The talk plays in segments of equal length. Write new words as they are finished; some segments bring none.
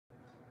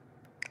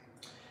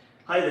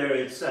Hi there,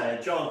 it's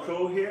John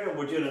Crow here, and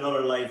we're doing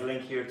another live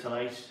link here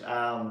tonight.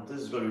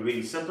 This is going to be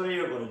really simple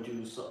here. We're going to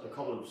do a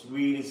couple of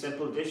really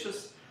simple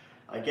dishes.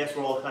 I guess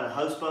we're all kind of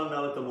housebound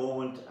now at the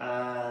moment,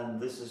 and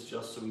this is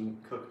just so we can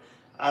cook,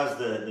 as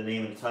the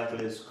name and the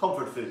title is,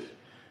 comfort food.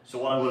 So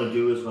what I'm going to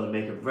do is I'm going to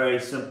make a very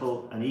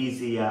simple and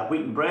easy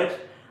wheaten bread.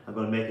 I'm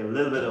going to make a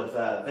little bit of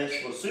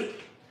vegetable soup,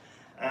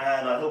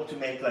 and I hope to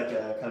make like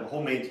a kind of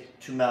homemade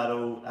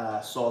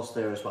tomato sauce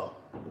there as well.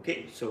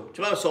 Okay, so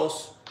tomato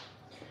sauce,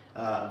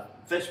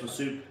 vegetable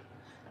soup,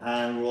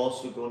 and we're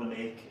also going to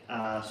make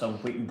some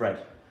wheaten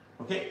bread.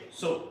 Okay,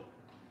 so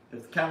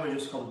if the camera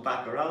just comes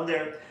back around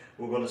there,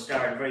 we're going to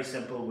start very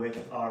simple with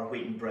our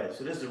wheaten bread.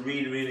 So this is a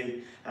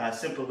really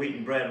simple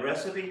wheaten bread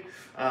recipe.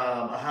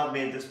 I have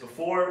made this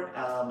before.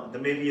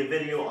 There may be a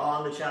video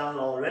on the channel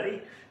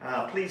already.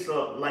 Please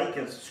like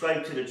and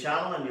subscribe to the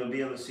channel, and you'll be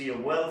able to see a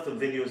wealth of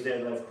videos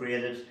there that I've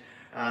created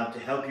to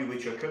help you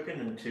with your cooking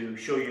and to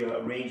show you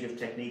a range of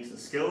techniques and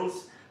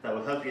skills that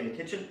will help you in the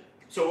kitchen.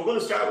 So we're going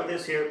to start with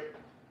this here.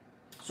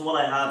 So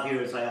what I have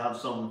here is I have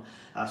some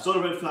soda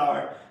bread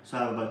flour, so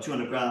I have about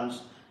 200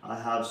 grams. I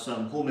have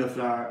some wholemeal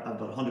flour,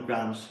 about 100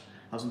 grams.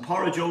 I have some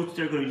porridge oats,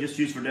 they're going to be just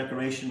used for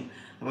decoration.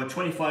 About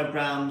 25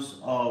 grams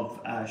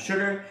of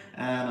sugar,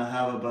 and I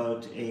have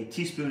about a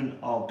teaspoon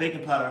of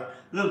baking powder,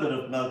 a little bit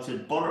of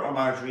melted butter or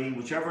margarine,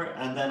 whichever,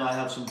 and then I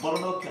have some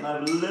buttermilk, and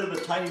I have a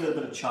tiny little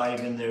bit of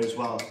chive in there as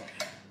well.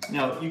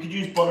 Now, you could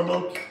use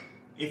buttermilk.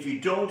 If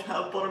you don't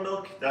have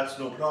buttermilk, that's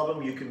no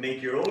problem. You can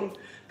make your own.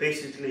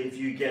 Basically, if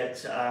you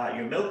get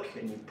your milk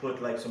and you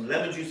put like some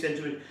lemon juice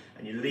into it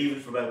and you leave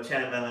it for about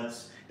 10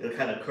 minutes, it'll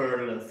kind of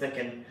curdle and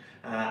thicken,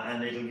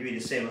 and it'll give you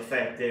the same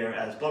effect there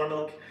as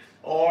buttermilk.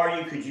 Or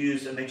you could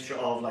use a mixture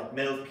of like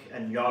milk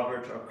and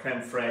yogurt or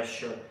creme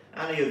fraiche, or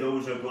any of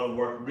those are going to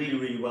work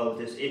really well with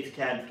this if you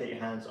can't get your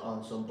hands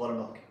on some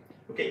buttermilk.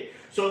 Okay,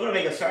 so I'm going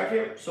to make a start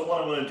here. So what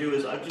I'm going to do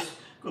is I'm just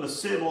going to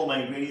sieve all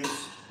my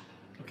ingredients.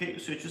 Okay,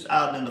 so just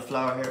adding in the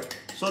flour here,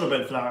 soda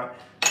bread flour,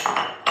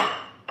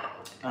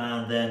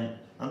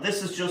 and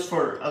this is just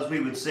for, as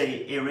we would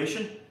say,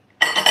 aeration.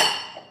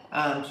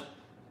 And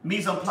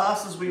mise en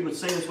place, as we would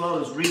say as well,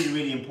 is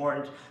really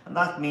important, and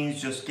that means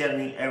just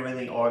getting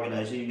everything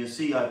organized. You can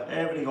see I have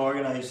everything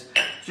organized,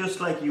 just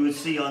like you would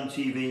see on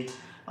TV.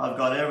 I've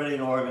got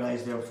everything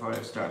organized there before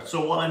I start.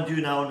 So what I'm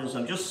doing now is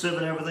I'm just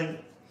sieving everything,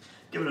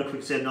 giving it a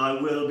quick sieve. Now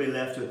I will be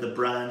left with the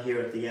bran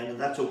here at the end, and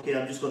that's okay.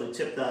 I'm just going to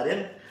tip that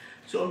in.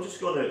 So I'm just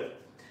going to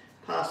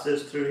pass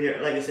this through here.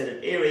 Like I said,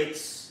 it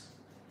aerates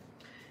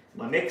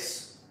my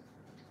mix,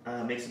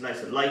 makes it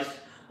nice and light.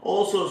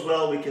 Also as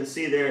well, we can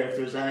see there if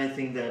there's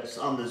anything that's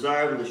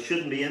undesirable that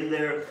shouldn't be in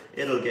there,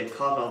 it'll get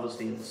caught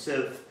obviously in the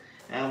sieve.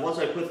 And once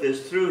I put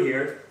this through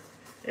here,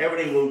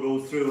 everything will go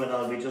through and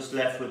I'll be just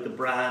left with the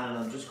bran, and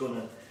I'm just going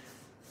to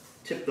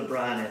tip the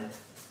bran in.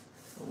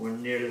 We're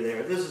nearly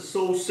there. This is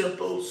so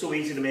simple, so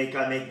easy to make.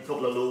 I make a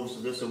couple of loaves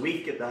of this a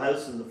week at the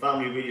house and the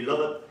family really love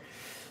it.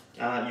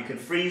 You can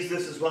freeze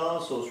this as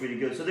well, so it's really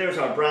good. So there's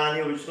our bran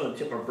here. We're just going to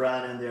tip our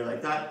bran in there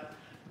like that.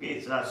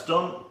 Okay, so that's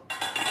done.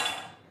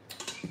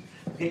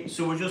 Okay,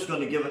 so we're just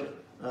going to give it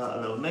a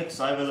little mix.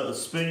 I have a little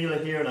spatula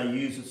here and I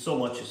use it so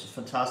much. It's a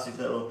fantastic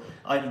little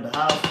item to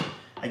have.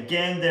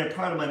 Again, they're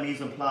part of my mise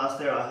en place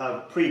there. I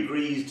have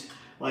pre-greased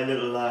my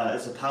little,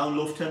 it's a pound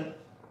loaf tin.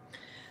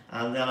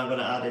 And then I'm going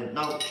to add in,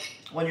 now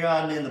when you're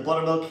adding in the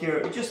buttermilk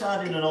here, you just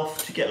add in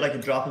enough to get like a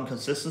drop in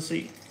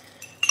consistency.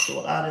 So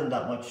we'll add in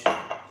that much.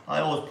 I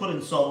always put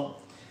in some,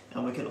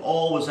 and we can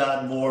always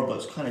add more, but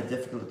it's kind of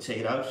difficult to take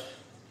it out.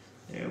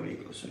 There we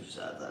go, so just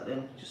add that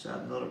in, just add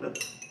another bit.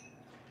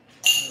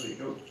 There we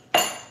go.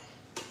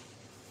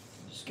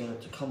 Just get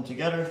it to come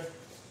together.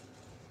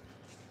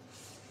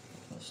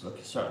 It's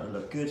starting to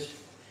look good.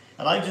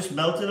 And I just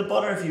melted the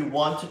butter. If you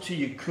wanted to,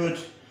 you could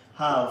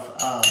have,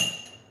 let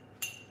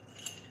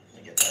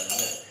me get that in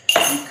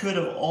there. You could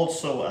have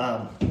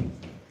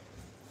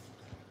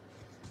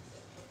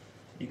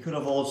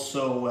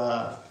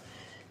also,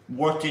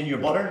 worked in your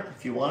butter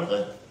if you wanted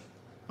it,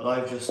 but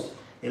I've just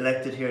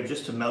elected here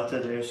just to melt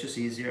it there. It's just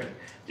easier.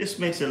 Just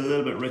makes it a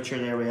little bit richer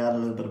there. We add a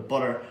little bit of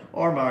butter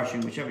or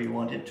margarine, whichever you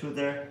want, into it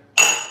there.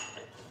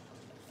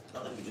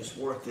 And then we just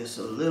work this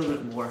a little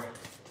bit more.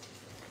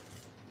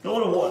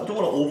 Don't want to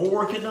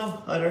overwork it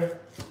now either.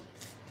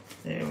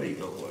 There we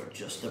go. We're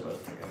just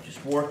about there.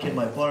 Just working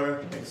my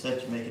butter, like I said,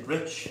 to make it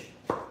rich.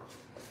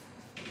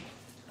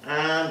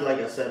 And like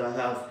I said, I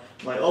have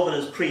my oven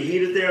is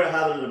preheated there. I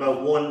have it at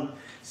about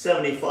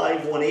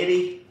 175,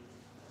 180,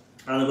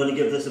 and I'm going to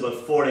give this about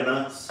 40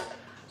 minutes.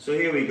 So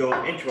here we go,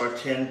 into our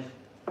tin.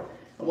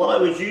 And what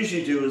I would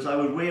usually do is I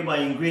would weigh my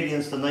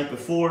ingredients the night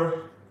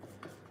before,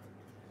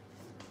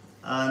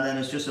 and then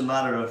it's just a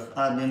matter of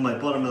adding in my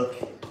buttermilk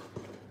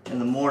in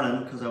the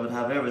morning, because I would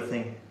have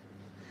everything.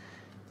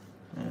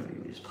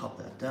 And we just pop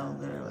that down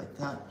there like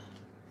that.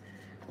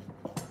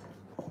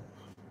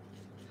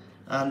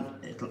 And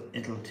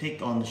it'll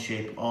take on the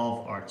shape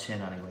of our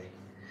tin anyway.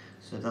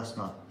 So that's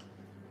not,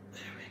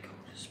 there we go,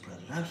 just spread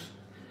it out.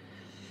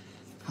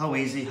 How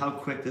easy, how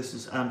quick this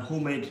is, and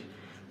homemade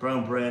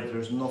brown bread,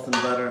 there's nothing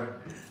better.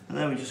 And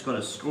then we're just going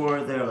to score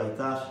it there like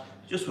that,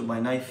 just with my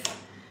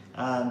knife.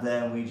 And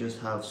then we just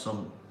have just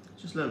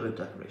a little bit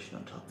of decoration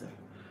on top there.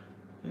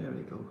 There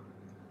we go.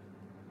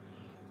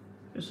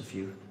 Just a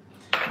few.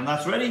 And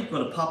that's ready. I'm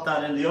going to pop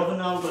that in the oven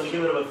now. I'm going to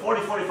give it about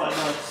 40-45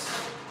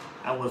 minutes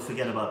and we'll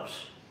forget about it.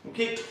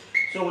 Okay,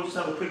 so we'll just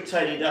have a quick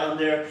tidy down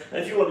there.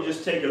 And if you want to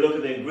just take a look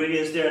at the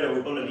ingredients there that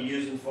we're going to be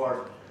using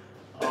for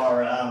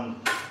our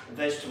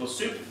vegetable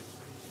soup.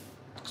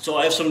 So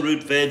I have some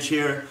root veg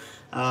here.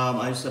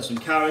 I just have some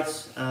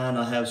carrots and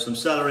I have some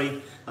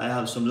celery. I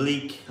have some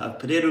leek. I have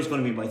potatoes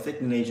going to be my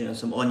thickening agent and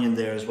some onion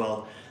there as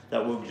well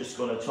that we're just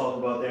going to talk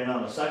about there now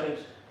in a second.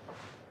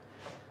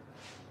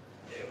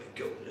 There we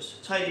go.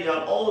 Just tidy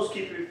down. Always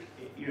keep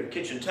your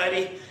kitchen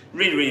tidy.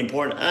 Really, really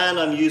important. And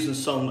I'm using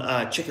some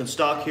chicken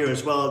stock here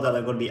as well that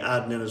I'm going to be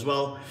adding in as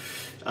well.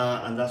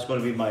 And that's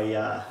going to be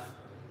my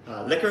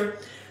liquor.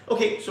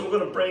 Okay, so we're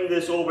going to bring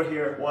this over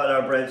here while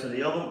our bread's in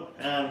the oven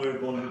and we're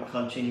going to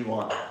continue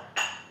on.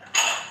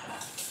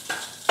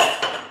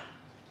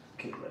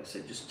 Okay, like I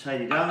said, just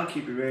tidy down,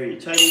 keep it very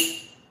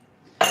tidy.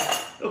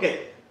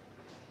 Okay,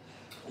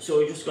 so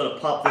we're just going to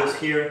pop this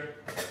here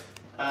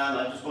and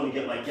I'm just going to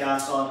get my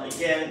gas on.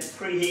 Again,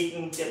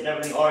 preheating, getting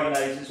everything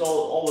organized. It's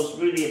always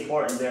really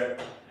important there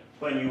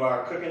when you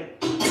are cooking.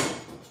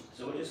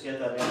 So we'll just get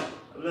that in.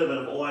 A little bit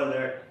of oil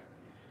there.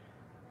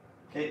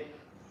 Okay.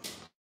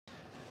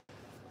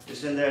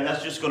 Just in there, and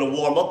that's just going to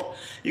warm up.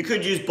 You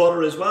could use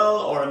butter as well,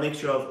 or a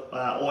mixture of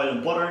oil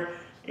and butter.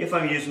 If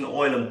I'm using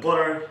oil and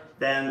butter,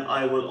 then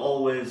I will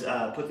always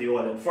put the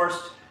oil in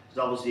first, because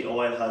obviously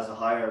oil has a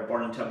higher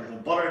burning temperature than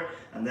butter,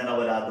 and then I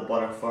would add the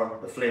butter for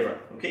the flavor.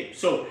 Okay,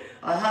 so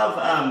I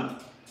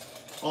have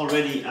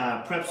already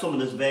prepped some of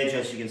this veg,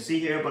 as you can see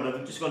here, but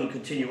I'm just going to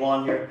continue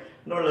on here.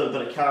 Another little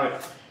bit of carrot.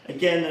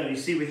 Again, you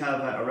see we have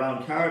a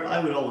round carrot.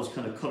 I would always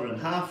kind of cut it in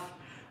half,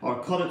 or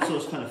cut it so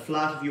it's kind of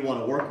flat if you want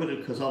to work with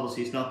it, because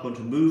obviously it's not going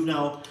to move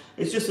now.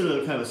 It's just a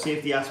little kind of a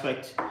safety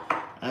aspect.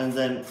 And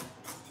then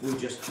we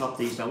just chop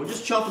these down. We're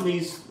just chopping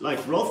these like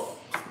rough,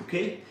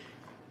 okay?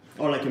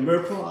 Or like a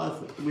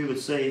mirepoix, we would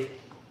say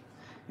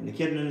in the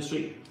kitchen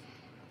industry.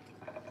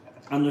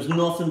 And there's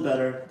nothing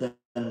better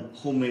than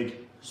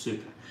homemade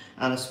soup.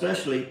 And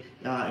especially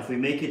if we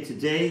make it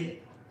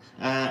today,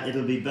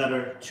 it'll be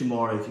better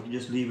tomorrow. If you can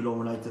just leave it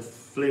overnight, the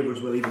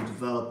flavors will even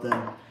develop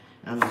then.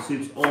 And the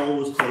soups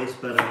always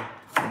taste better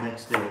the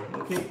next day.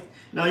 Okay.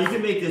 Now you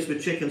can make this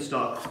with chicken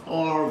stock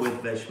or with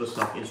vegetable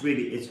stock.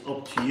 It's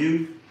up to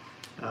you,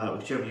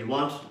 whichever you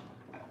want.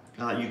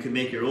 You can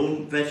make your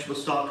own vegetable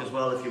stock as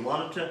well if you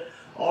wanted to,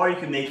 or you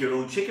can make your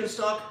own chicken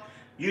stock.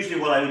 Usually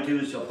what I would do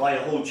is I'll buy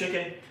a whole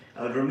chicken.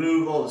 I would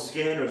remove all the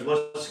skin, or as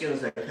much skin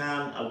as I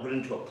can. I would put it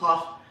into a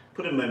pot,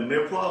 put in my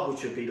mirepoix,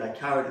 which would be like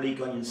carrot,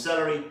 leek, onion,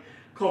 celery,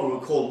 cover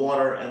with cold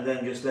water, and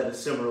then just let it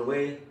simmer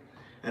away.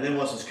 And then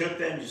once it's cooked,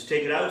 then just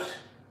take it out.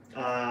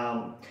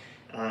 I'll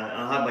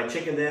have my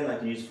chicken then. I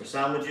can use it for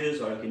sandwiches,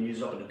 or I can use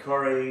it up in a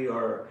curry,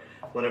 or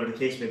whatever the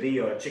case may be,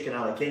 or a chicken a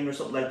la king or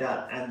something like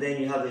that. And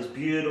then you have this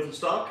beautiful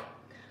stock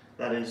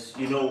that is,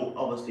 you know,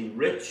 obviously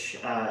rich.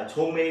 It's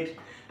homemade,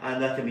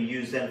 and that can be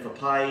used then for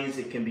pies.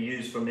 It can be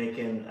used for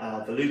making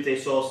velouté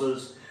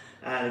sauces,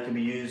 and it can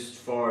be used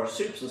for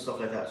soups and stuff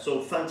like that. So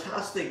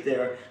fantastic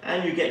there,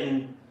 and you're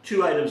getting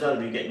two items out of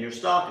it. You're getting your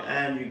stock,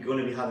 and you're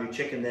going to have your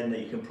chicken then that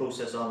you can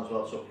process on as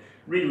well. So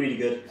really, really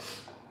good.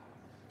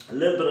 A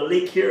little bit of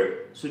leek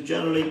here. So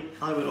generally,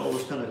 I would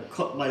always kind of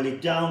cut my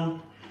leek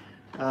down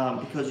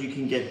because you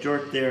can get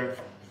dirt there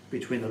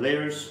between the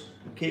layers.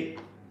 Okay,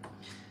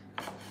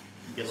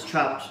 it gets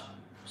trapped.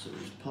 So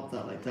we just pop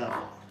that like that,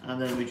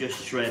 and then we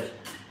just shred,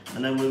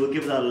 and then we will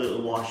give that a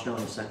little wash now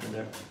in a second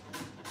there.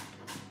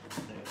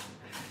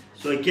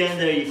 So again,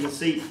 there you can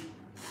see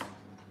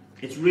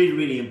it's really,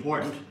 really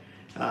important.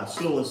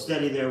 Slow and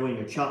steady there when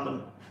you're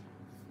chopping.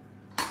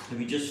 If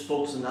you just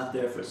focus on that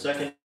there for a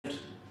second.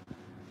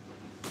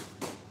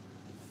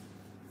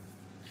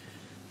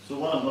 So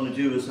what I'm going to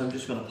do is I'm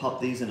just going to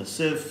pop these in a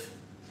sieve.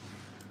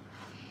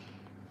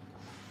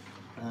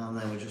 And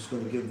then we're just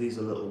going to give these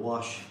a little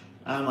wash.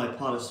 And my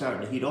pot is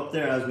starting to heat up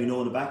there, as we know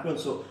in the background.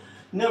 So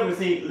never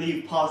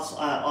leave pots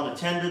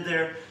unattended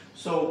there.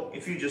 So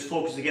if you just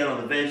focus again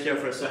on the veg there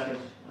for a second,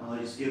 I'll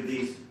just give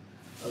these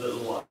a little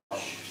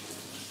wash.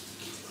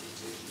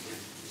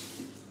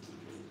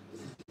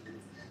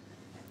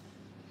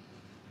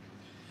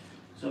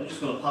 So I'm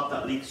just going to pop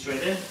that leek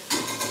straight in.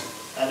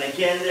 And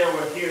again there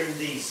we're hearing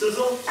the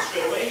sizzle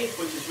straight away,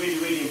 which is really,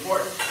 really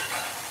important.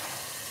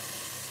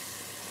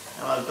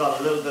 And I've got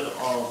a little bit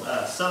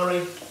of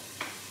celery.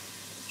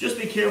 Just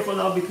be careful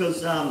now,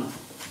 because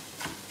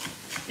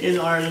in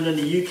Ireland and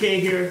the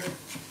UK here,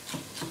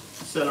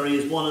 celery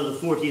is one of the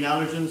 14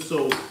 allergens,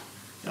 so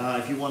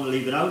if you want to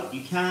leave it out,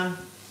 you can.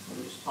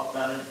 I'll just pop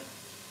that in.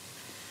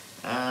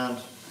 And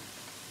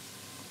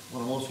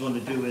what I'm also going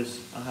to do is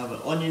I have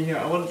an onion here.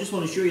 Just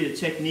want to show you the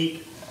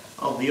technique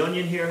of the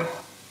onion here.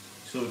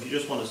 So if you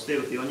just want to stay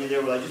with the onion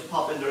there, well, I just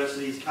pop in the rest of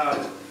these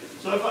carrots.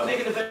 So if I'm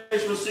making a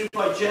vegetable soup,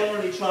 I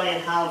generally try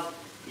and have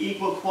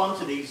equal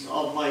quantities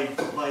of my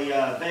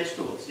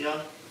vegetables,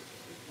 yeah?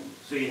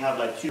 So you have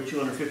like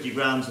 250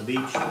 grams of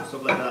each,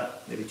 stuff like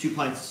that, maybe 2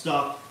 pints of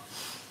stock.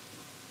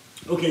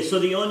 Okay, so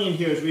the onion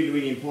here is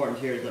really important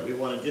here, that we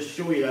want to just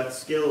show you that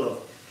skill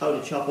of how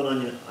to chop an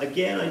onion.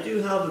 Again, I do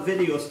have a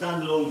video, a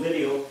standalone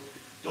video.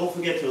 Don't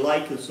forget to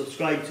like and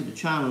subscribe to the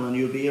channel and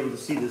you'll be able to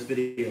see this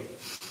video.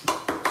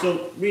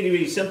 So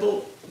really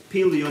simple.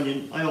 Peel the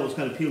onion. I always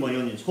kind of peel my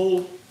onions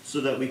whole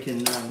so that we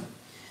can,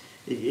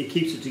 it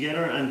keeps it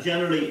together. And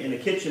generally in a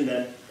kitchen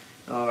then,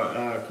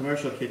 our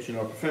commercial kitchen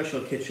or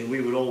professional kitchen,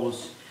 we would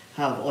always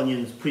have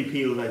onions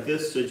pre-peeled like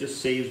this, so it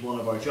just saves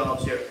one of our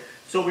jobs here.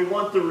 So we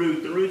want the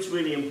root. The root's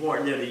really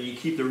important there, that you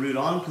keep the root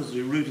on, because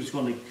the root is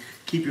going to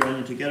keep your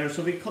onion together.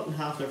 So we cut in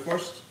half there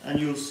first,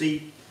 and you'll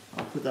see,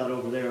 I'll put that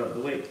over there out of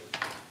the way.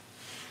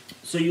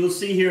 So you'll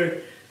see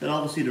here that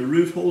obviously the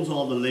root holds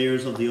all the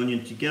layers of the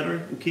onion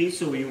together. Okay,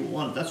 so we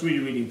want, that's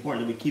really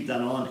important that we keep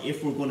that on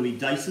if we're going to be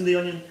dicing the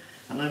onion.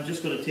 And I'm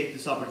just going to take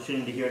this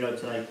opportunity here now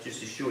tonight just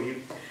to show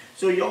you.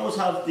 So you always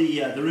have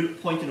the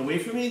root pointing away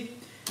from you,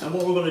 and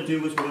what we're going to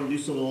do is we're going to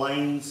do some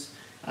lines.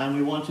 And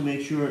we want to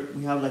make sure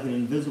we have like an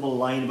invisible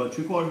line about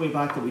 3/4 way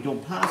back that we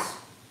don't pass.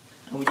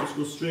 And we just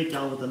go straight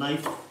down with the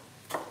knife,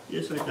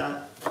 just like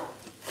that.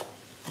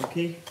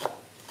 Okay.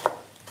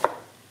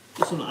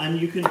 And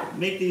you can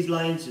make these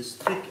lines as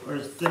thick or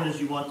as thin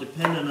as you want,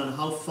 depending on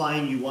how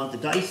fine you want the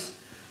dice.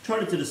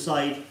 Turn it to the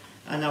side,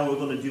 and now we're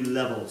going to do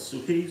levels.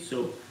 Okay,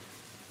 so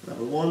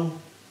level 1,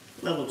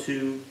 level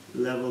 2,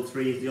 level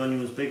 3. If the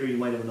onion was bigger, you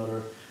might have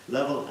another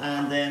level.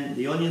 And then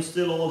the onion's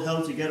still all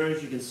held together,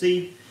 as you can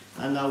see.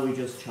 And now we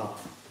just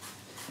chop,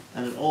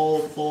 and it all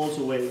falls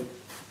away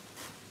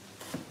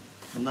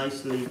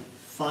nicely,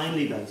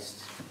 finely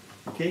diced.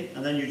 Okay,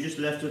 and then you're just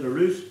left with a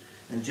root,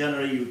 and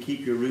generally you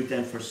keep your root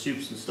then for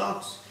soups and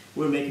stocks.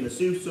 We're making a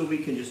soup, so we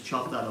can just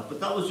chop that up. But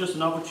that was just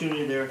an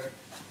opportunity there,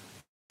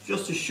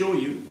 just to show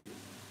you.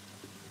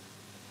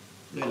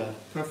 Look at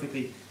that,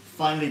 perfectly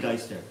finely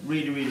diced there.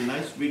 Really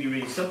nice,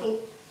 really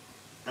simple.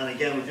 And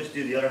again, we'll just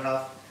do the other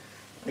half.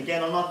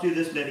 Again, I'll not do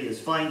this maybe as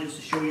fine, just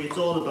to show you. It's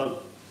all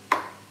about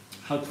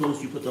how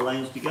close you put the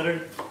lines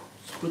together.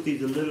 Just put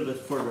these a little bit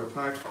further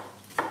apart.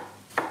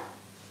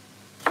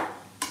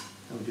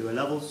 And we do our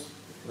levels.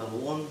 Level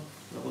 1,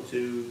 level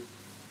 2,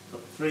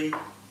 level 3.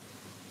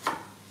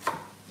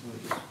 And we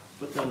just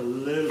put them a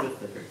little bit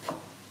thicker.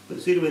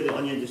 But see the way the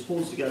onion just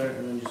holds together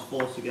and then just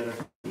falls together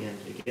at the end.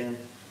 Again,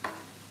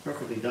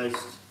 perfectly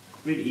diced,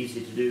 really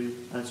easy to do,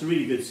 and it's a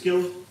really good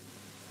skill.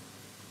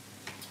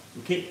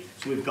 Okay,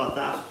 so we've got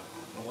that.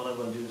 And what I'm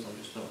going to do is I'm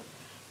just going to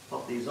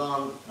pop these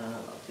on, and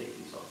I'll take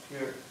these off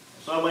here.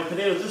 So my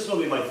potatoes, this is going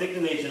to be my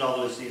thickening agent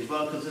obviously as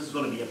well, because this is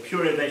going to be a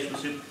puree vegetable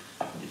soup.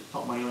 I'll just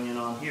pop my onion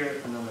on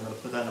here, and then I'm going to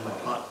put that in my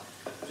pot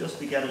just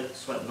to get it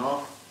sweating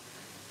off.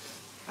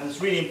 And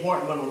it's really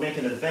important when we're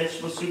making a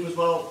vegetable soup as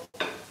well.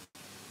 Just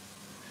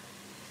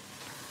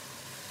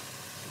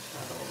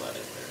add all that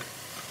in there.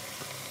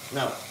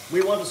 Now,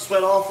 we want to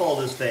sweat off all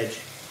this veg.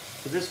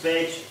 So this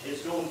veg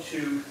is going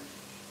to,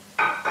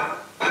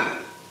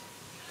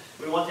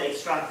 we want to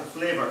extract the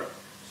flavour.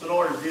 So in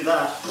order to do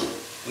that,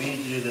 we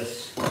need to do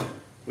this.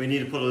 We need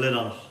to put a lid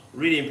on it.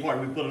 Really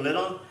important we put a lid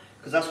on,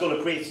 because that's going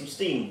to create some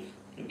steam.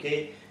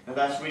 Okay, and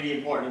that's really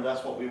important, and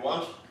that's what we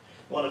want.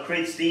 We want to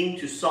create steam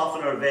to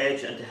soften our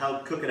veg and to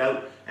help cook it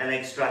out and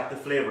extract the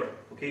flavour.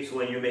 Okay, so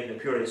when you're making a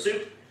puree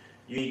soup,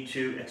 you need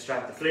to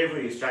extract the flavour.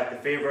 You extract the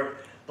flavour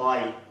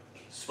by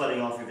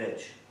sweating off your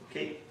veg.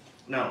 Okay,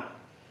 now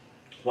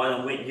while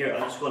I'm waiting here,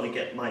 I'm just going to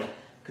get my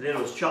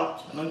potatoes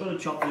chopped, and I'm going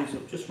to chop these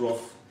up just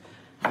rough.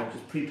 I'll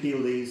just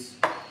pre-peel these.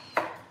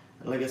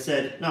 And like I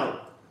said,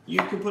 now you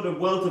can put a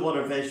wealth of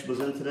other vegetables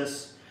into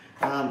this,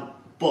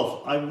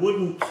 but I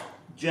wouldn't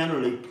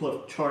generally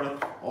put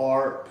turnip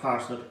or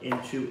parsnip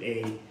into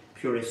a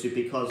puree soup,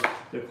 because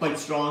they're quite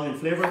strong in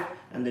flavour,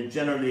 and they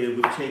generally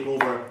would take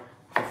over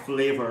the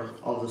flavour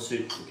of the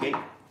soup. Okay,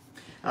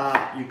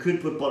 you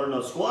could put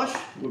butternut squash,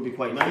 would be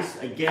quite nice.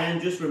 Again,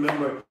 just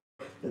remember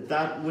that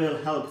that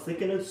will help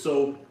thicken it,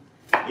 so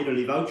either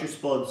leave out your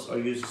spuds or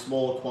use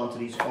small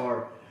quantities,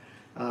 or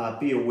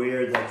be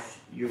aware that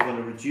you're going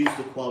to reduce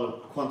the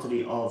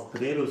quantity of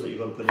potatoes that you're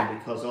going to put in,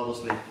 because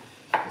obviously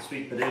the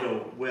sweet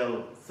potato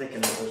will thicken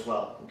it as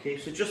well. Okay,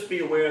 so just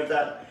be aware of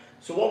that.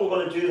 So what we're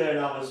going to do there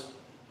now is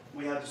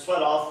we have to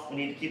sweat off. We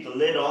need to keep the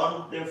lid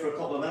on there for a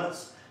couple of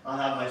minutes.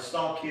 I have my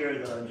stock here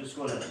that I'm just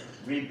going to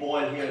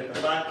reboil here at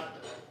the back.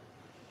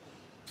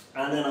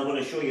 And then I'm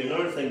going to show you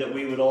another thing that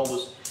we would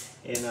always,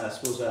 in I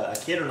suppose a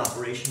catering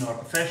operation or a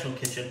professional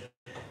kitchen,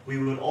 we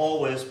would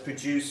always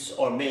produce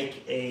or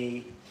make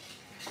a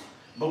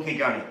bouquet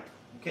garni.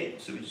 Okay,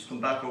 so we just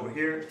come back over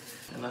here,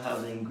 and I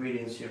have the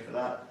ingredients here for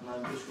that, and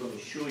I'm just going to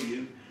show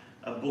you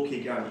a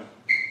bouquet garni.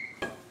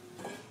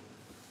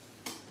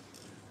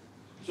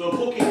 So a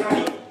bouquet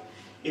garni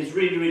is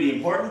really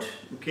important.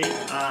 Okay,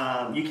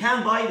 you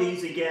can buy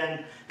these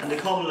again, and they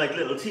come in like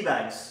little tea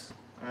bags.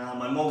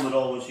 My mum would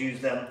always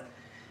use them.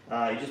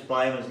 You just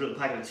buy them as a little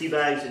packet of tea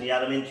bags, and you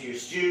add them into your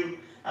stew,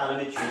 add them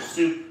into your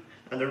soup,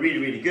 and they're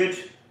really good.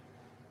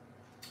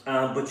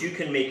 But you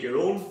can make your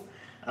own.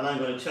 And I'm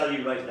going to tell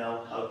you right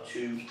now how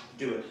to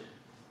do it.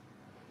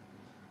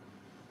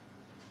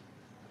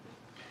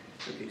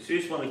 Okay, so you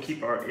just want to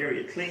keep our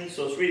area clean,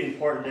 so it's really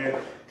important there.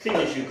 Clean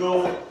as you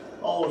go,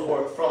 always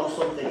work from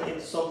something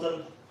into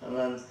something, and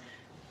then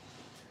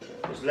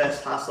there's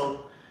less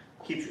hassle,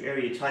 keeps your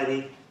area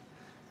tidy.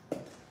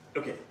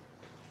 Okay,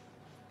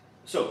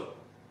 so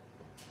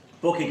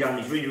bouquet garden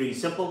is really, really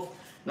simple.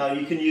 Now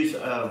you can use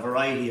a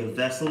variety of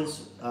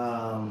vessels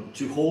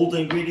to hold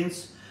the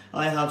ingredients.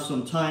 I have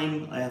some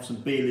thyme, I have some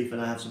bay leaf,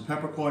 and I have some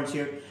peppercorns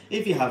here.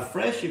 If you have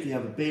fresh, if you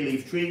have a bay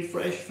leaf tree,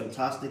 fresh,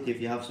 fantastic. If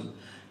you have some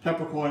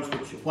peppercorns,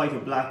 which are white or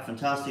black,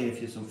 fantastic. If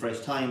you have some fresh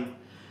thyme,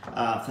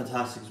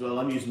 fantastic as well.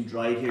 I'm using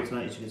dried here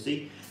tonight, as you can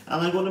see.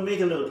 And I'm going to make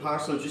a little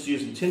parcel just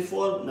using tin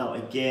foil. Now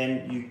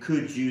again, you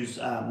could use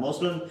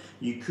muslin,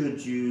 you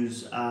could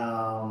use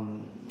a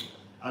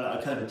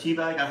kind of a tea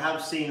bag. I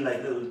have seen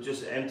like little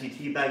just empty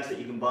tea bags that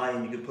you can buy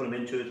and you can put them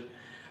into it,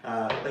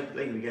 like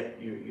you get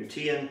your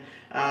tea in.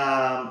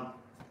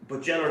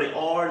 But generally,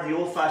 or the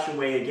old-fashioned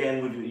way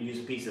again would use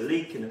a piece of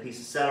leek and a piece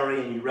of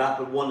celery, and you wrap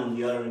it one in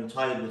the other and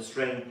tie it with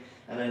string,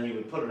 and then you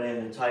would put it in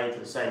and tie it to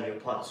the side of your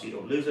pot so you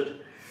don't lose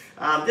it.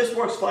 This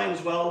works fine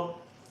as well.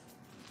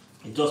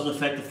 It doesn't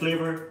affect the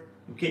flavour.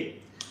 Okay.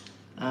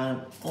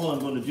 And all I'm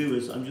going to do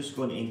is I'm just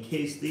going to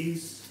encase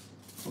these.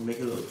 I'll make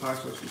a little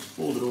parcel. So just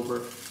fold it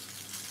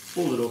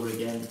over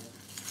again,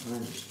 and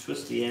then just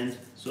twist the end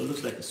so it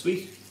looks like a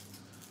sweet.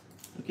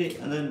 Okay,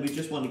 and then we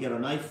just want to get our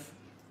knife,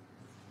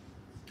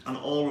 and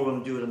all we're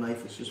going to do with a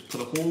knife is just put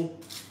a hole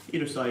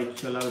either side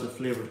to allow the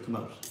flavour to come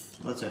out.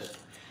 That's it.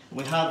 And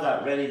we have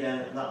that ready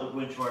then, and that will go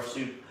into our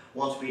soup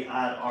once we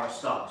add our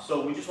stock.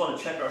 So we just want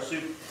to check our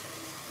soup.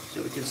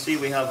 So we can see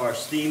we have our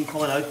steam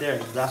coming out there.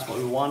 That's what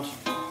we want.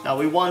 Now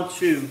we want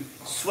to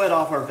sweat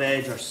off our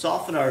veg or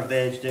soften our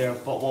veg there,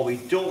 but what we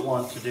don't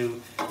want to do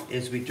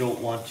is we don't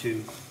want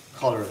to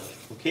colour it,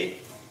 okay?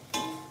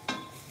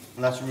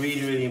 And that's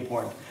really, really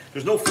important.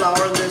 There's no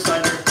flour in this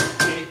either,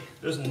 okay?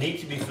 There doesn't need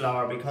to be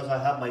flour because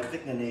I have my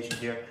thickening agent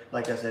here,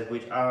 like I said,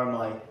 which are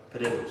my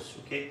potatoes,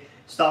 okay?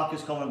 Stock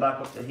is coming back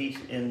up to heat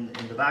in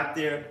the back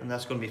there, and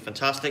that's going to be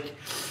fantastic.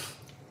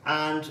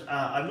 And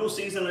I have no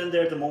seasoning in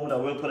there at the moment. I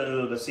will put in a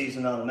little bit of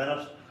seasoning in a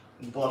minute,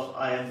 but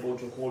I am going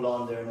to hold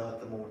on there now at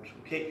the moment,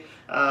 okay?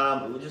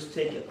 We'll just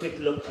take a quick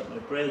look at my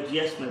bread.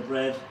 Yes, my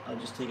bread, I'll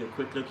just take a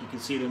quick look. You can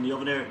see it in the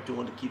oven there. Don't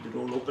want to keep the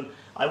door open.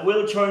 I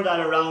will turn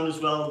that around as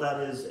well. That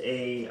is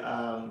a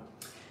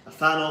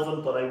fan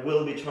oven, but I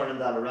will be turning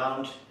that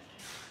around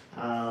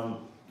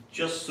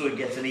just so it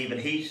gets an even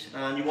heat.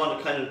 And you want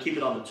to kind of keep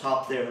it on the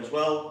top there as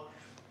well.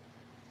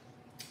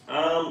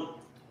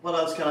 What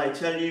else can I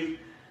tell you?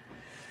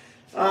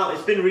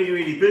 It's been really,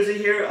 really busy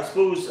here. I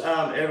suppose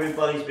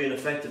everybody's been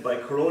affected by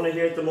Corona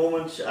here at the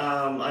moment.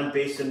 I'm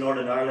based in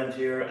Northern Ireland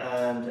here,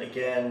 and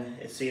again,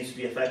 it seems to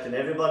be affecting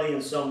everybody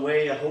in some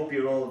way. I hope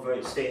you're all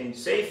staying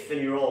safe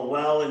and you're all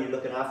well and you're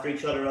looking after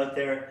each other out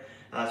there.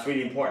 It's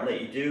really important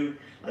that you do.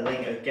 I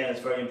think, again, it's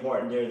very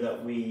important there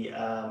that we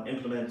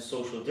implement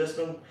social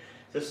distancing,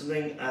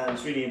 and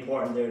it's really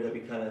important there that we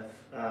kind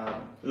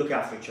of look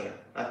after each other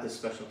at this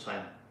special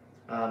time.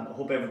 I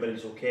hope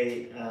everybody's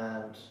okay,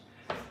 and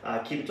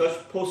keep in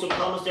touch. Post some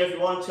comments there if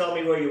you want. Tell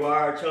me where you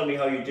are. Tell me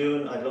how you're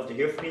doing. I'd love to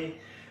hear from you.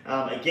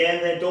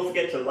 Again, then don't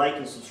forget to like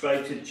and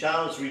subscribe to the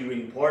channel. It's really,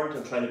 really important.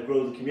 I'm trying to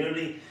grow the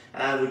community,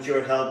 and with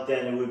your help,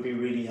 then it would be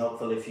really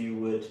helpful if you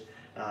would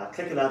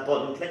click on that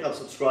button, click on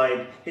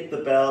subscribe, hit the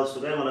bell, so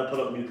then when I put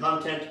up new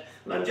content,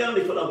 and I'm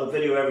generally putting up a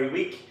video every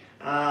week,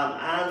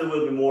 and there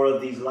will be more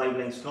of these live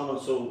links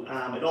coming. So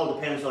it all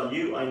depends on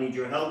you. I need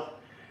your help.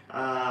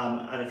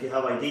 And if you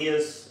have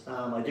ideas,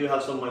 I do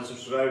have some of my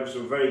subscribers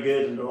who are very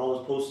good, and they're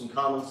always posting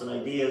comments and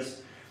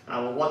ideas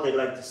on what they'd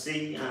like to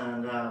see.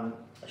 And a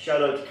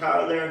shout out to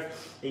Carl there.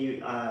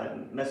 He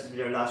messaged me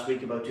there last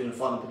week about doing a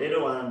fun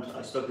potato, and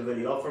I stuck the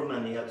video up for him,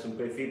 and he had some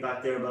great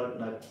feedback there about it,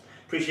 and I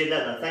appreciate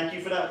that, and I thank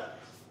you for that.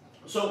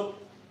 So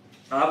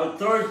I have a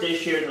third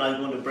dish here that I'm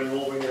going to bring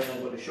over here, and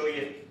I'm going to show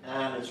you,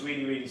 and it's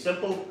really, really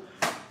simple,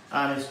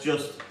 and it's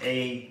just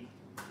a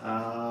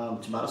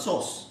tomato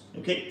sauce.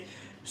 Okay.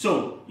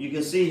 So you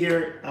can see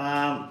here,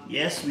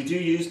 yes, we do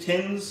use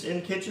tins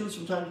in kitchens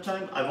from time to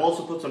time. I've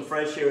also put some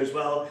fresh here as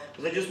well,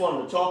 because I just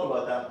wanted to talk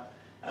about that.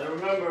 And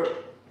remember,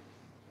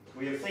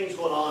 we have things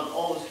going on,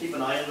 always keep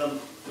an eye on them,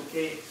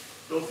 okay?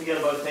 Don't forget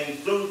about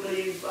things. Don't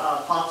leave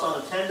pots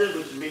unattended,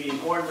 which is really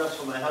important. That's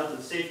for my health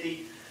and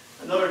safety.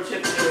 Another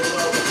tip here as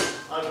well,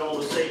 I would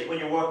always say, when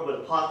you're working with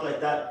a pot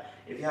like that,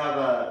 if you have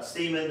a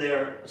steam in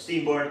there, a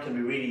steam burn can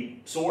be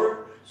really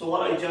sore. So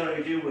what I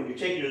generally do when you're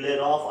taking your lid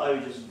off, I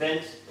would just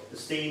vent the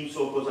steam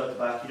so it goes out the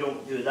back. You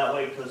don't do it that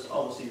way because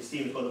obviously the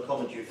steam is going to come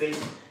into your face,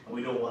 and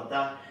we don't want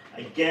that.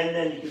 Again,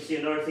 then you can see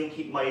another thing,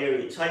 keep my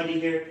area tidy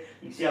here.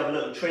 You can see I have a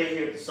little tray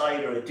here at the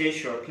side, or a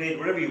dish or a plate,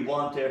 whatever you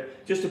want there,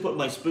 just to put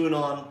my spoon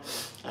on,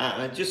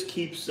 and it just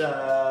keeps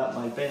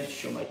my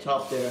bench or my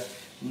top there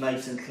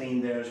nice and clean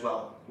there as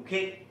well.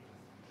 Okay,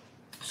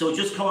 so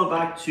just coming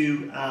back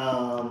to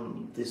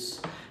this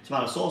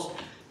tomato sauce.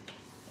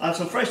 I have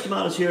some fresh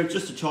tomatoes here,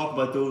 just to talk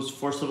about those.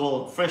 First of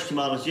all, fresh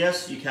tomatoes,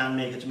 yes, you can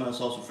make a tomato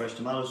sauce with fresh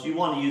tomatoes. You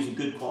want to use a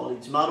good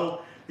quality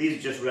tomato. These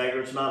are just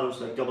regular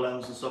tomatoes, like double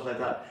M's and stuff like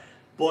that.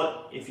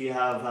 But if you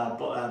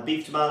have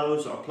beef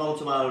tomatoes or plum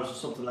tomatoes or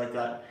something like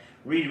that,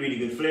 really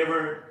good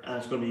flavour, and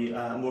it's going to be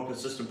a more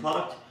consistent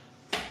product.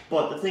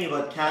 But the thing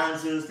about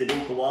cans is they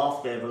don't go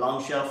off, they have a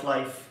long shelf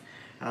life.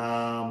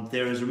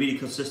 There is a really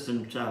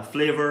consistent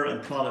flavour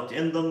and product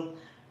in them,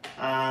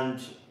 and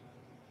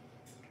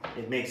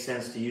it makes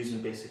sense to use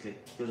them basically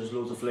because there's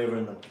loads of flavour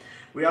in them.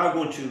 We are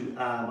going to,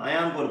 I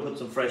am going to put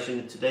some fresh in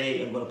it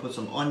today. I'm going to put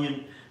some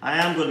onion. I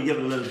am going to give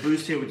it a little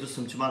boost here with just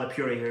some tomato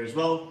puree here as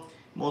well.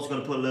 I'm also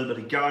going to put a little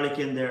bit of garlic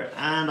in there,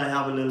 and I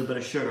have a little bit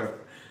of sugar.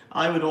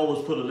 I would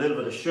always put a little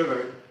bit of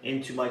sugar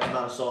into my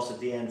tomato sauce at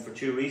the end for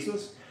two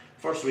reasons.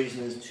 First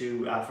reason is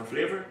for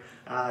flavour,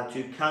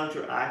 to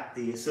counteract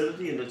the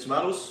acidity in the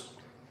tomatoes,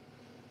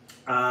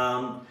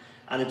 and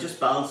it just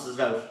balances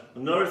it out.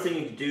 Another thing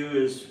you could do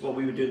is, what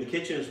we would do in the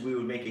kitchen is we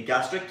would make a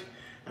gastric,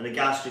 and a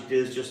gastric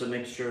is just a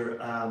mixture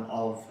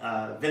of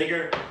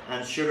vinegar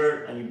and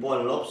sugar, and you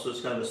boil it up so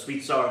it's kind of a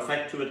sweet sour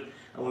effect to it,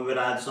 and we would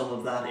add some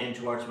of that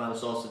into our tomato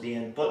sauce at the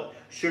end. But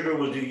sugar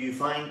will do you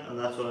fine, and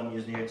that's what I'm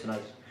using here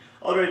tonight.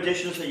 Other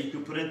additions that you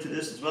could put into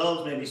this as well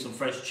is maybe some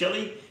fresh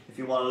chili if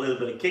you want a little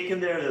bit of kick in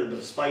there, a little bit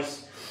of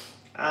spice,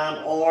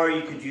 or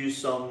you could use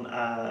some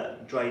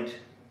dried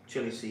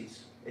chili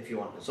seeds if you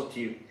want. It's up to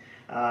you.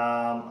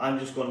 I'm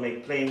just going to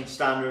make plain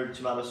standard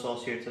tomato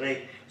sauce here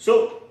today.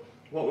 So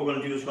what we're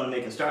going to do is we're going to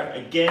make a start.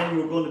 Again,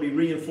 we're going to be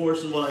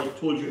reinforcing what I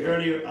told you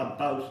earlier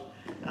about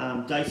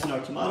dicing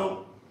our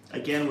tomato.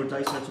 Again, we're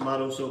dicing our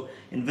tomato, so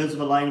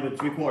invincible line with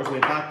 3/4 way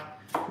back.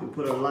 We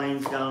put our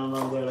lines down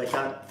along there like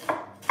that.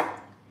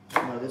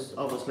 Now this,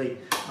 obviously,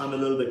 I'm a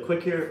little bit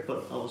quick here,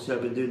 but obviously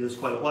I've been doing this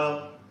quite a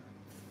while.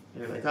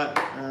 There, like that.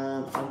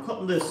 And I'm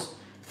cutting this.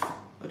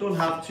 I don't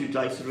have to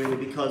dice it really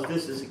because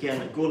this is,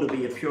 again, going to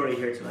be a puree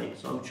here tonight.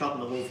 So I'm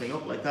chopping the whole thing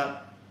up like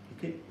that.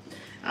 Okay.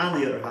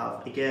 And the other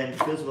half, again,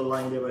 visible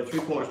line there, about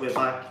 3/4 way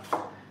back.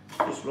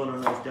 Just run our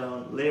knife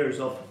down, layers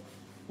up.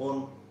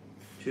 1,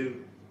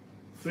 2,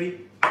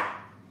 3.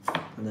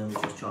 And then we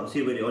just chop.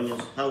 See where the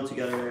onions held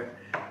together there,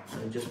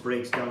 and it just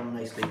breaks down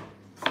nicely.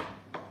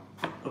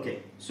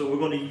 Okay, so we're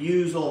going to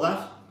use all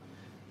that,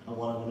 and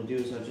what I'm going to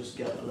do is I'll just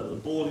get a little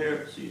bowl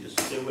here, so you just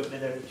stay with me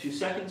there for 2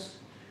 seconds.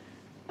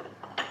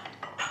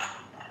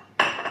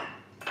 I'll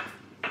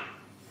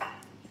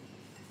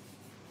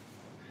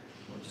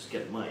just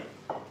get my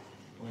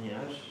onion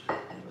out,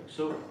 like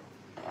so.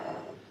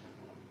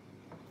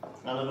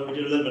 And I'm going to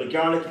do a little bit of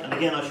garlic, and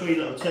again I'll show you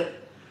a little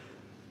tip.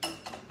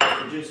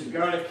 I'll do some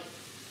garlic.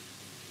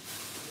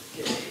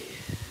 Okay.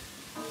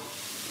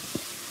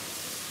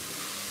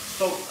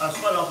 So I'll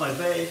spread off my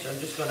veg. I'm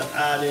just going to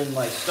add in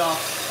my stock,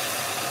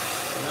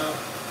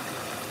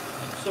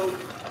 so,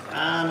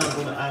 and I'm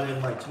going to add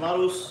in my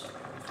tomatoes,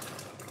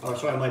 or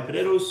sorry, my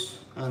potatoes,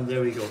 and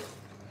there we go.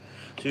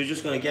 So you're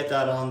just going to get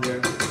that on there.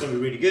 It's going to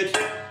be really good.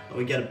 And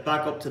we get it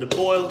back up to the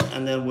boil,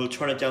 and then we'll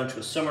turn it down to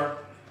a simmer.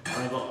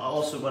 And I'm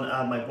also going to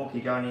add my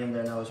Bucchi Garni in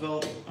there now as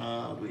well.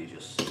 And we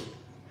just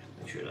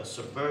make sure that's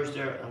submerged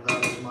there, and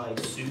that is my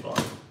soup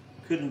on.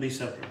 Couldn't be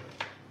simpler.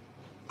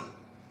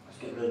 Let's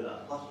get rid of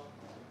that pot.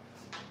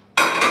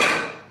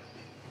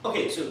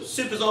 Okay, so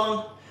soup is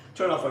on.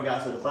 Turn off our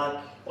gas at the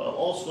back. What I'm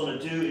also going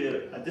to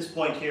do at this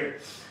point here,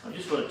 I'm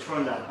just going to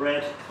turn that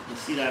bread. You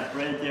see that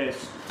bread there?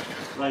 It's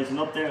rising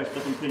up there. It's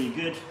looking pretty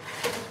good.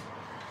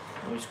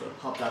 I'm just going to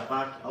pop that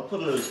back. I'll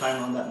put a little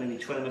time on that, maybe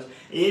 20 minutes.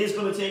 It is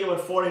going to take about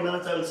 40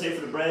 minutes, I would say,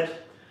 for the bread.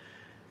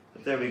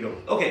 But there we go.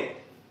 Okay.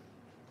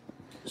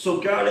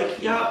 So garlic,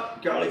 yeah,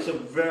 garlic's a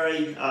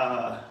very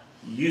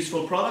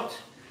useful product.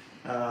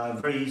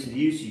 Very easy to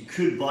use. You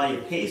could buy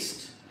a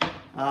paste.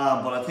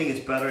 But I think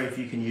it's better if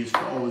you can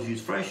always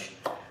use fresh.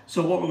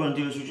 So what we're going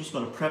to do is we're just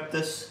going to prep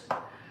this.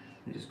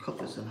 We just cut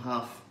this in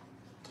half.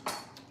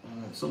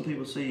 Some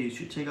people say you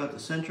should take out the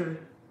center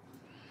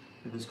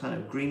if it's kind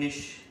of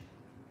greenish.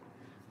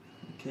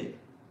 Okay,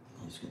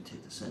 I'm just going to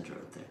take the center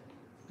out there,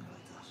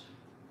 like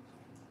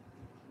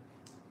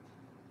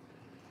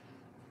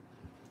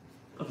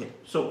that. Okay,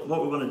 so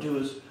what we're going to do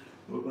is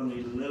we're going to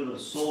need a little bit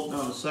of salt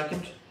now in a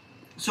second.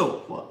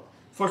 So what?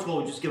 First of all,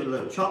 we just give it a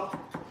little chop.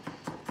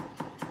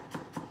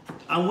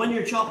 And when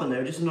you're chopping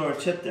there, just another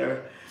tip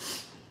there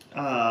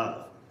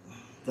that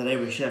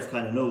every chef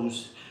kind of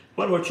knows.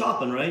 When we're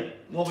chopping, right,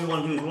 what we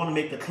want to do is we want to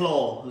make the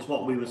claw, is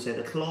what we would say.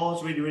 The claw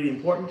is really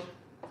important,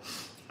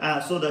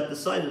 so that the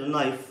side of the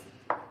knife,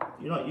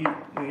 you're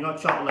not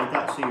chopping like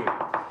that, so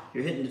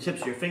you're hitting the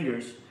tips of your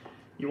fingers.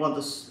 You want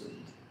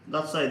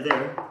that side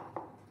there,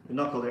 the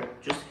knuckle there,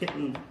 just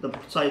hitting the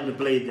side of the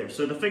blade there.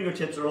 So the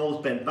fingertips are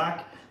always bent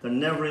back. They're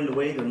never in the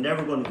way. They're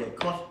never going to get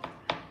cut.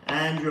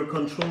 And you're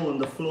controlling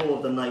the flow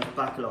of the knife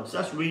back along. So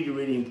that's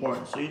really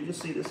important. So you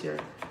just see this here.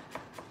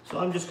 So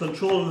I'm just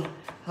controlling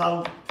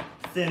how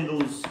thin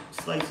those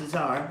slices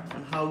are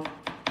and how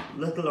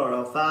little or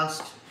how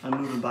fast I'm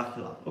moving back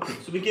along. Okay,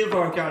 so we give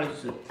our garlic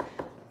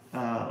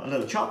a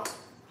little chop,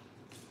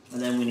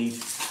 and then we need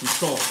some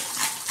salt.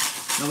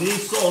 Now we need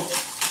salt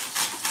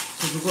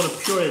because we're going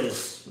to puree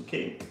this.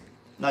 Okay.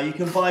 Now you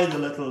can buy the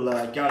little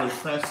garlic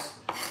press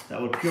that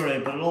will puree,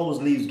 but it always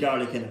leaves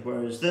garlic in it.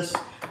 Whereas this,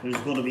 there's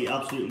going to be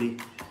absolutely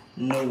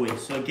no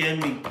waste. So again,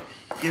 we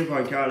give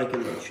our garlic a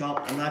little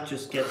chop, and that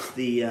just gets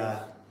the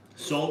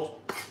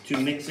salt to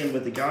mix in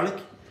with the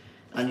garlic.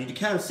 And you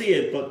can't see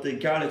it, but the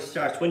garlic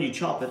starts, when you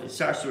chop it, it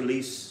starts to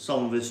release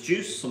some of its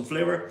juice, some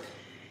flavor.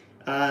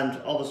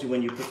 And obviously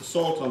when you put the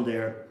salt on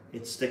there,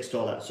 it sticks to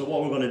all that. So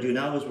what we're going to do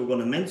now is we're going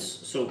to mince.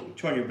 So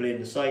turn your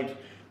blade aside,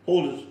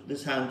 hold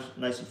this hand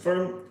nice and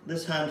firm.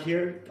 This hand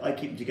here, I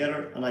keep it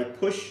together and I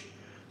push.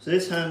 So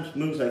this hand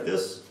moves like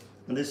this,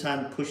 and this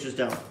hand pushes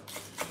down.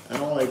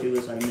 And all I do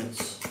is I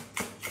mince.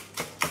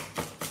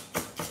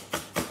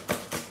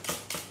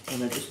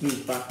 And I just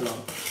move back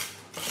along.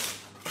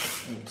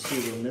 And you can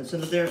see we're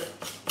mincing it there.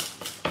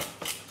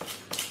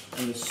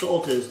 And the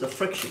salt is the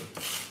friction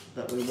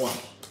that we want.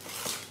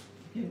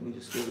 Okay, we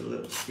just give it a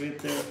little scrape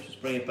there,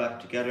 just bring it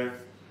back together.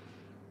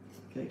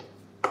 Okay,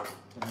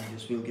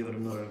 and we'll give it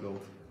another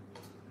go.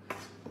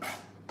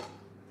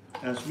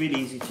 And it's really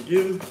easy to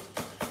do,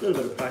 a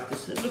little bit of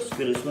practice. It looks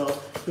good as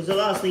well, because the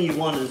last thing you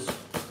want is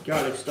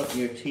garlic stuck in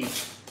your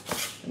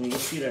teeth. And you can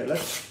see there,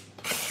 let's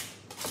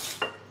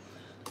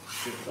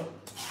scrape it up.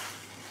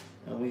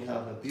 And we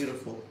have a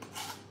beautiful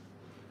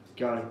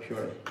garlic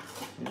puree.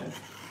 You know?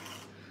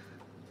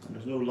 And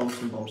there's no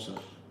lumps and bumps in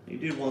it. You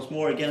do it once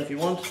more again if you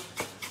want.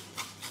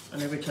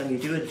 And every time you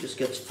do it, it just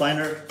gets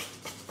finer.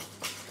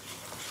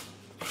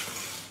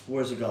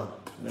 Where's it gone?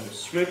 And then we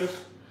scrape it,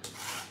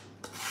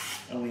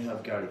 and we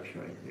have garlic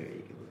puree. There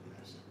you go.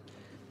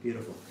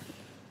 Beautiful.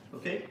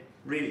 Okay,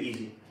 really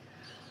easy.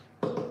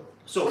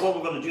 So what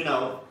we're going to do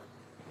now,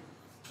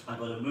 I'm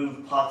going to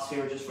move pots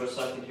here just for a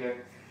second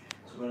here.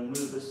 So we're going to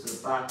move this to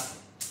the back,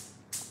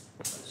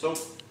 like so.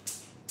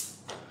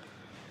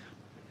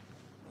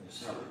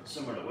 Just have it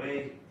simmered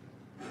away.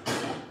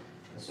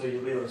 So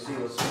you'll be able to see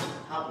what's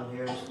happening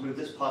here. Just move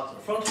this pot to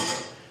the front,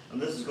 and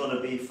this is going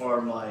to be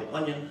for my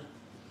onion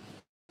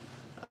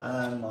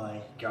and my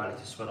garlic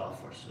to sweat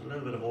off first. So a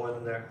little bit of oil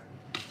in there.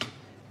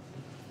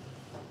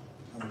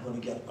 And I'm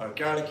going to get our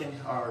garlic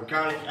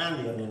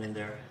and the onion in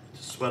there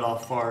to sweat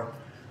off for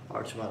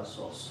our tomato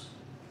sauce.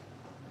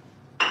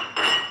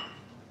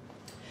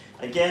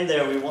 Again,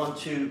 there we want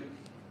to.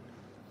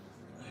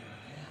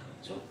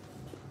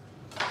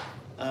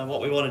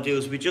 What we want to do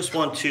is we just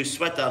want to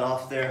sweat that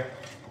off there.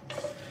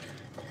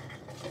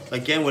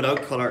 Again,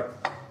 without colour.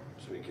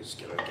 So we can just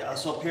get our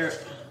gas up here.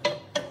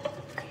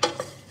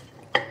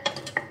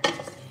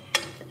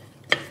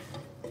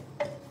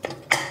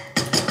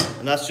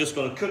 And that's just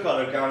going to cook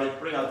out our garlic,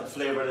 bring out the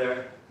flavour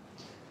there.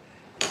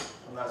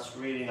 And that's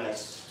really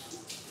nice.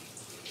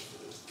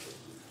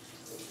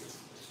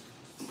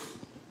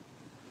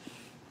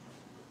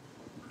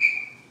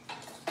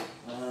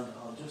 And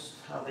I'll just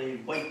have a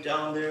wipe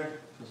down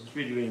there, because it's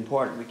really, really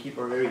important. We keep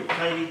our area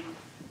tidy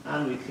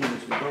and we clean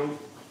as we go.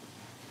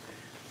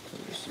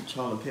 Just some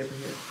towel and paper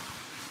here.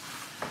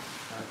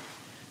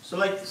 So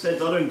like I said,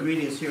 the other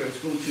ingredients here is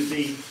going to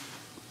be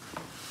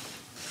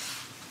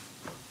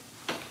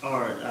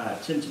our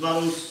tinned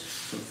tomatoes,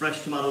 some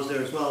fresh tomatoes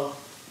there as well,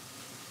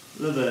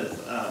 a little bit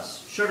of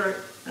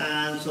sugar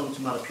and some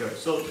tomato puree.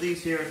 So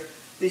these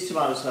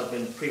tomatoes have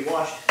been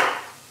pre-washed.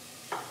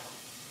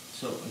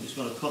 So I'm just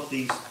going to cut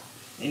these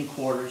in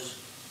quarters.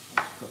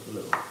 Just cut the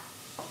little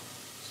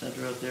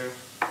center out there,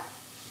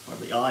 or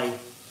the eye.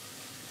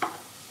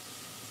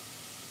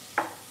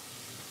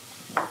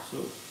 So,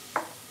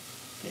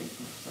 okay,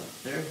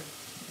 that's there,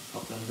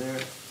 pop them there.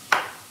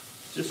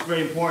 It's just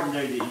very important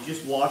there that you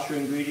just wash your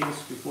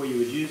ingredients before you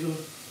would use them.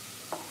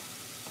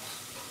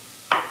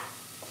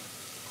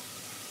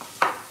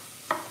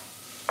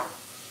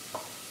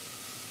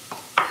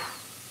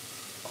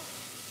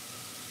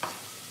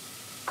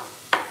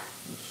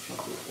 Let's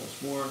chop it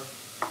once more.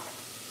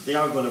 They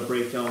are going to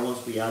break down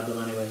once we add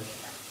them anyway.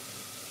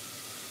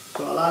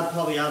 So I'll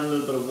probably add a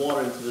little bit of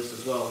water into this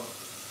as well.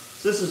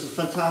 So this is a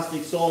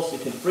fantastic sauce. You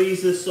can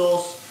freeze this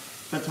sauce.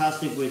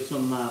 Fantastic with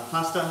some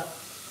pasta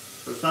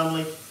for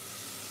family.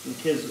 And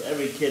kids,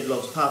 every kid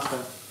loves pasta.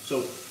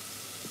 So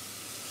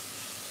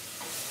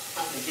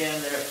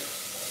again there,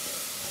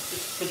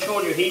 just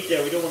control your heat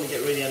there. We don't want to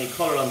get really any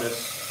colour on this.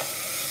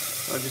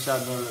 So I'll just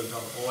add another little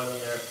drop of oil in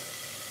there.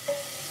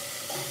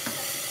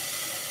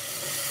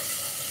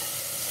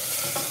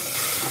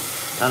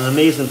 And an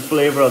amazing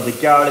flavour of the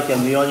garlic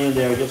and the onion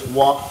there, just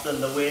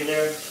wafting the way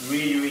there. It's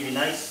really, really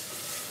nice.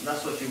 And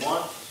that's what you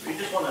want. So you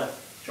just want to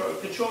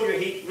control your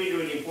heat, really,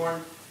 really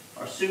important.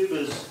 Our soup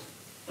is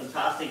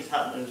fantastic, it's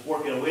happening, it's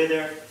working away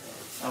there.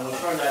 And we'll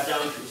turn that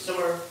down to a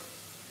simmer.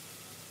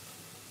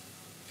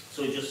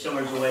 So it just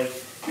simmers away.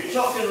 You're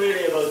talking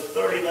really about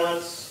 30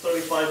 minutes,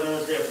 35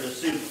 minutes there for the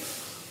soup.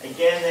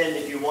 Again then,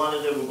 if you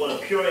wanted to, we're going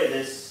to puree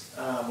this,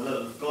 a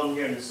little gun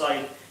here on the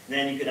side.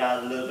 Then you could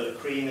add a little bit of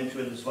cream into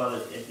it as well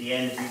at the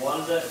end if you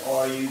wanted it.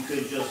 Or you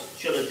could just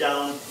chill it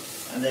down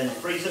and then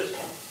freeze it.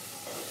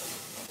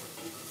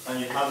 And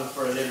you have it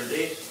for a later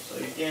date. So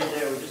again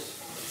there, we're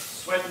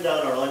just sweating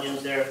down our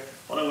onions there.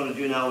 What I'm going to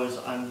do now is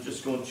I'm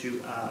just going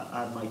to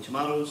add my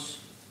tomatoes,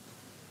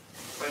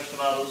 fresh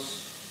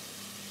tomatoes.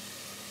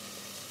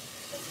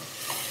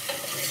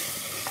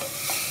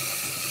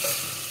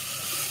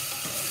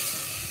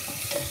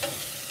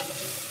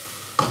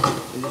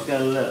 We just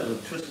got a little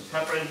twist of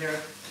pepper in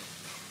here.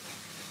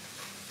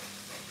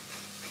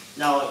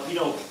 Now, you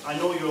know, I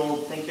know you're all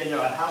thinking there,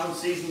 I haven't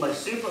seasoned my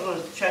soup. I'm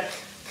going to check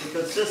the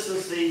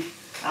consistency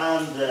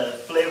and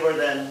the flavour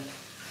then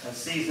and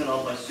season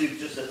of my soup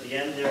just at the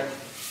end there.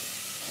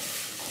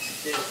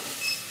 Okay.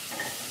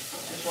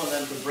 Just want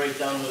them to break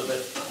down a little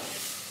bit.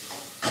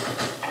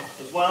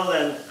 As well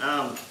then,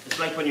 it's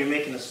like when you're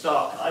making a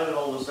stock, I would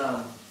always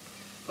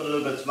put a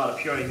little bit of tomato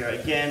puree here.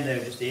 Again, there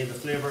just to aid the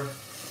flavour.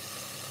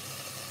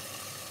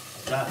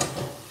 Like that.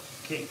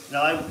 Okay,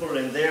 now I would put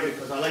it in there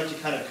because I like to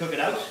kind of cook it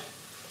out.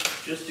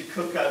 Just to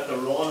cook out the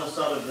rawness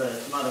out of the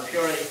tomato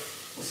puree.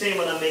 The same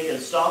when I'm making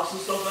stocks and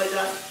stuff like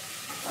that.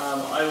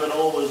 I would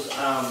always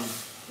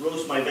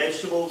roast my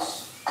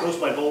vegetables,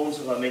 roast my bones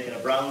if I'm making a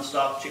brown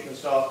stock, chicken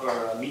stock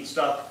or a meat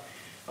stock.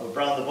 I would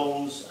brown the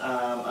bones and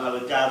I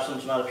would dab some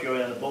tomato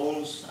puree on the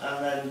bones,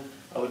 and then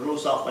I would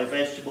roast off my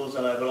vegetables,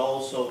 and I would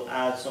also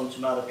add some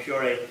tomato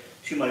puree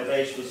to my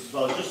vegetables as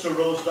well, just to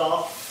roast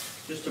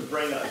off, just to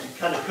bring out, to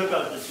kind of cook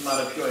out the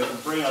tomato puree to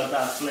bring out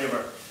that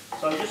flavour.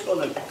 So I'm just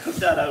going to cook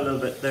that out a little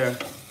bit there,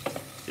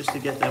 just to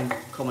get them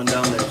coming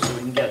down there so we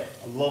can get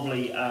a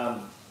lovely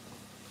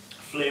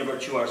flavour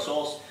to our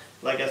sauce.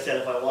 Like I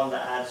said, if I wanted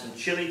to add some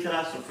chilli to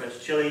that, some fresh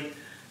chilli,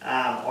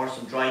 or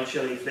some dried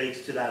chilli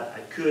flakes to that, I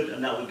could,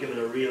 and that would give it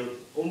a real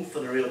oomph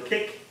and a real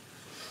kick.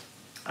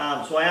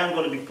 So I am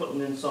going to be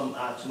putting in some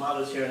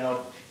tomatoes here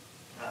now,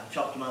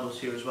 chopped tomatoes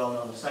here as well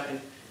now in a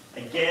second.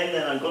 Again,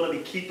 then I'm going to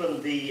be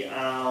keeping the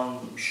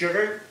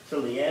sugar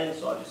till the end,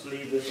 so I'll just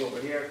leave this over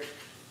here.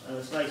 And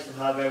it's nice to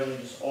have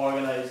everything just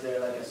organised there,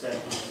 like I said.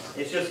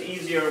 It's just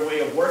easier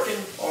way of working.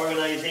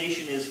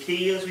 Organisation is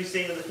key, as we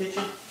say in the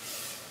kitchen.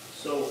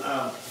 So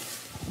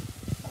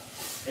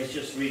it's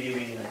just really,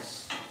 really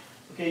nice.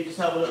 Okay, just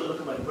have a little look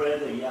at my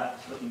bread. Yeah,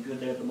 it's looking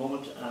good there at the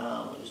moment.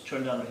 I'll just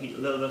turn down the heat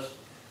a little bit.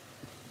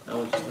 Now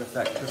we'll just let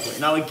that cook.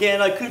 Now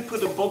again, I could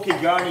put a bucket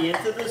yarny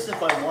into this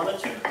if I wanted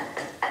to,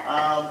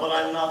 but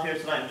I'm not here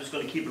tonight. I'm just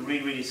going to keep it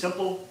really, really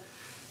simple.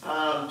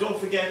 Don't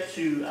forget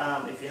to,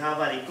 if you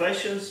have any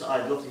questions,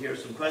 I'd love to hear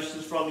some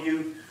questions from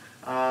you.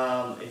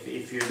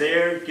 If you're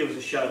there, give us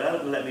a shout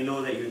out and let me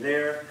know that you're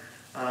there.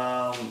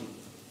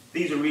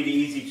 These are really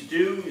easy to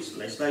do.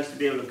 It's nice to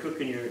be able to cook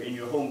in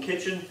your home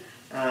kitchen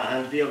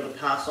and be able to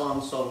pass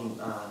on some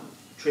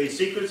trade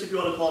secrets, if you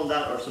want to call them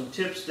that, or some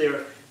tips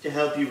there to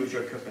help you with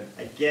your cooking.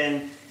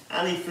 Again,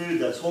 any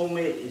food that's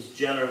homemade is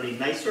generally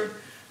nicer.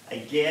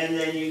 Again,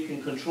 then you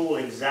can control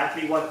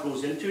exactly what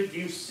goes into it.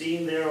 You've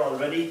seen there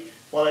already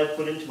what I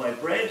put into my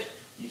bread.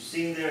 You've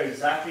seen there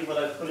exactly what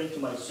I put into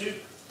my soup.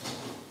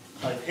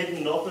 I've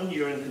hidden nothing.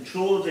 You're in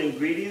control of the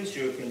ingredients.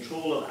 You're in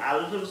control of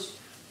additives.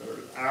 There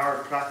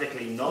are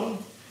practically none.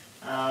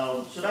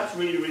 So that's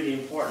really, really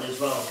important as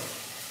well.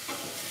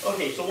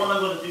 Okay, so what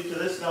I'm going to do to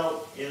this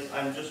now is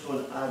I'm just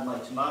going to add my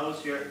tomatoes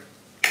here.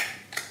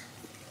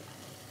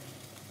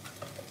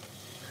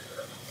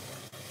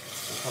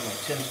 I'll put my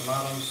tin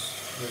tomatoes.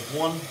 There's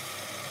one.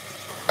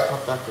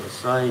 Put that to the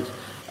side.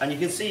 And you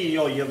can see,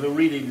 you have a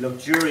really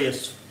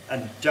luxurious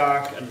and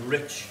dark and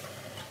rich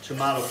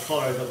tomato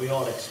colour that we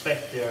all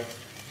expect there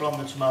from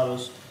the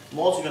tomatoes. I'm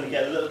also going to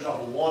get a little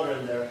drop of water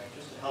in there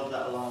just to help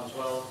that along as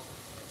well.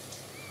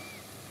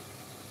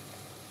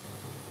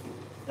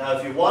 Now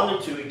if you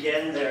wanted to,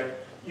 again there,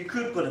 you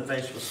could put a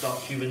vegetable stock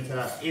cube into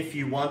that if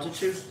you wanted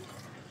to.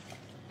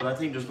 But I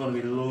think there's going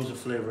to be loads of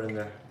flavour in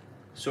there.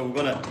 So we're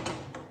going to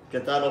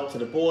get that up to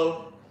the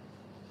boil.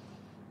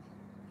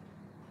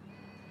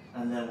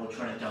 And then we'll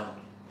turn it down.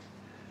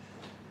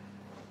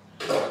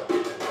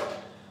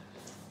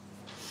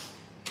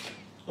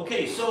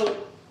 Okay, so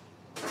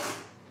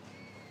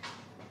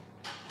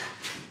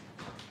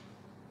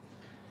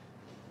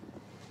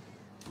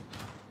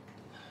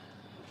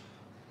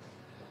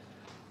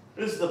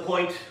this is the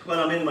point when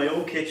I'm in my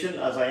own kitchen,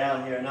 as I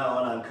am here now,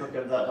 and I'm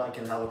cooking, that I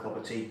can have a cup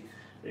of tea,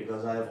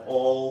 because I have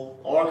or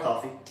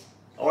coffee,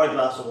 or a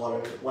glass of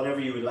water, whatever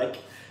you would like,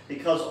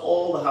 because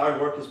all the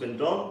hard work has been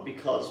done,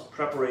 because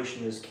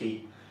preparation is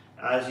key.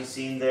 As you've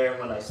seen there,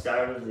 when I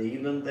started in the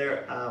evening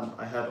there,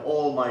 I had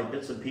all my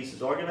bits and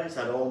pieces organised,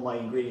 had all my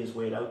ingredients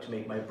weighed out to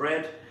make my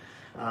bread.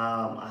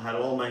 I had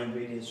all my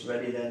ingredients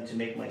ready then to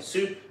make my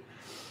soup.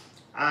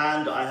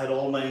 And I had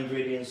all my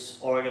ingredients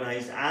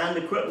organised and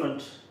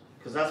equipment,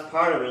 because that's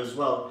part of it as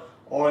well,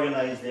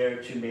 organised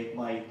there to make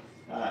my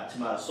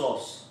tomato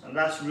sauce. And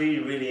that's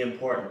really, really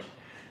important.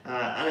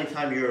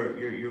 Anytime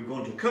you're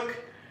going to cook,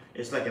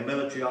 it's like a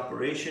military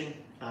operation.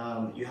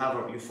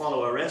 You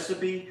follow a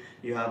recipe,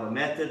 you have a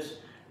method,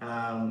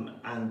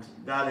 and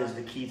that is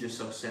the key to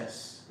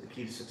success. The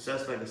key to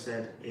success, like I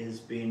said, is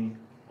being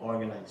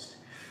organised.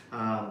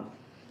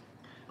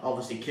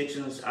 Obviously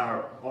kitchens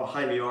are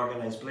highly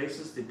organised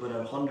places. They put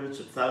out hundreds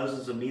of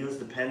thousands of meals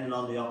depending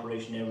on the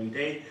operation every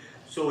day.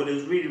 So it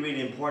is really,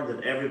 really important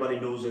that everybody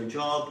knows their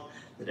job,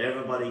 that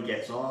everybody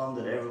gets on,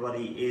 that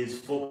everybody is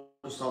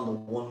focused on the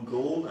one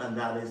goal, and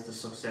that is the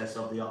success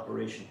of the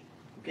operation.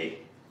 Okay,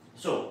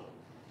 so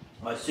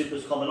my soup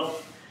is coming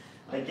up.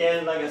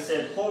 Again, like I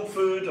said, home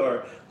food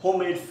or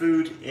homemade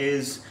food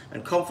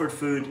and comfort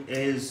food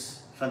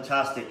is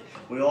fantastic.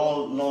 We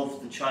all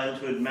love the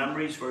childhood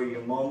memories where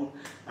your mum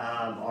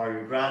or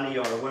your granny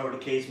or whoever the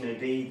case may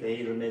be, they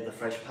either made the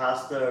fresh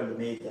pasta or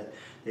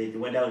they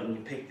went out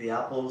and picked the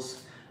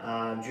apples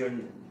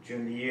during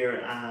the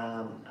year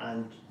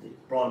and they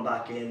brought them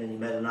back in and you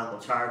made an apple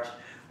tart,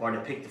 or they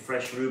picked the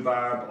fresh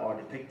rhubarb, or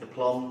they picked the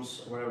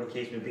plums, or whatever the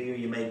case may be, or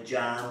you made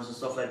jams and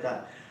stuff like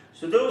that.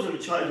 So those are the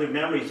childhood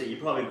memories that you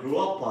probably grew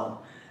up on,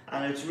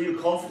 and it's real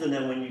comforting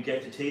then when you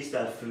get to taste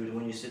that food and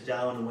when you sit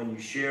down and when you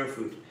share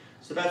food.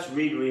 So that's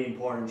really, really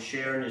important.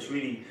 Sharing is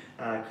really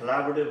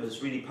collaborative,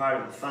 it's really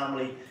part of the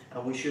family,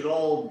 and we should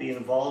all be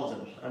involved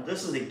in it. And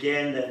this is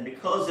again then,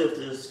 because of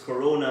this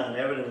corona and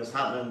everything that's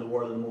happening in the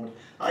world at the moment,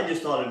 I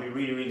just thought it'd be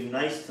really, really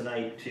nice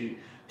tonight to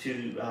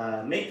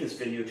make this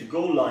video, to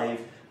go live,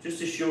 just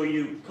to show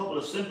you a couple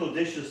of simple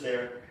dishes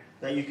there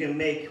that you can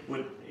make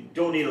with,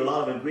 don't need a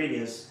lot of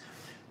ingredients.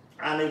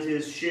 And it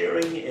is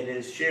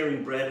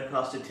sharing bread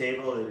across the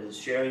table, it is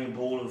sharing a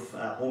bowl of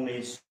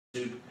homemade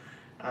soup,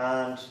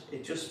 and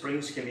it just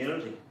brings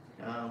community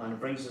and it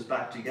brings us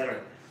back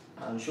together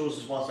and shows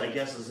us what I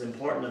guess is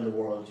important in the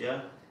world,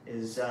 yeah,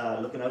 is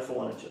looking out for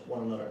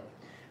one another.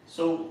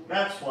 So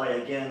that's why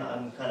again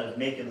I'm kind of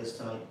making this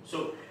tonight.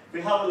 So if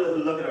we have a little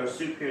look at our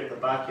soup here at the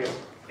back here,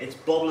 it's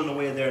bubbling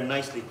away there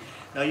nicely.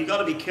 Now you got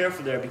to be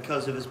careful there,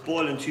 because if it's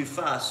boiling too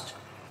fast,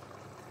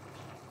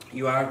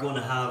 you are going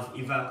to have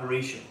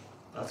evaporation.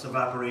 That's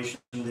evaporation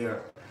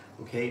there.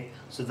 Okay,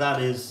 so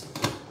that is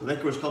the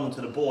liquor is coming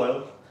to the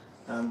boil,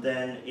 and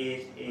then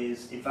it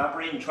is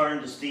evaporating,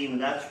 turning to steam,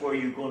 and that's where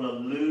you're going to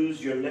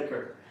lose your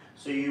liquor.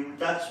 So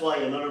that's why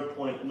another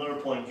point,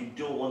 you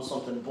don't want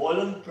something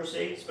boiling per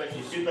se,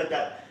 especially soup like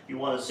that. You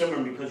want it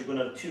simmering, because you're going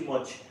to have too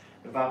much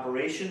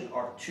evaporation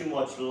or too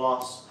much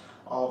loss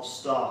of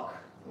stock,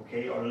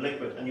 okay, or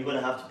liquid, and you're going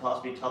to have to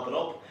possibly top it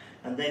up,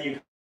 and then you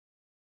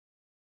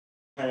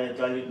kind of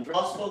dilute it. If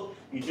possible,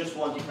 you just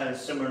want to kind of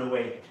simmer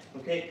away.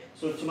 Okay,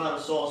 so tomato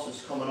sauce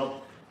is coming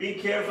up. Be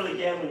careful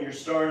again when you're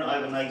stirring. I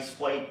have a nice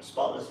white,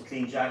 spotless,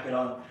 clean jacket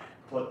on,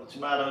 but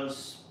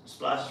tomatoes,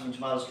 splashes from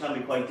tomatoes can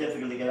be quite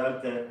difficult to get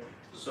out there.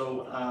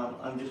 So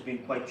I'm just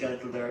being quite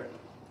gentle there.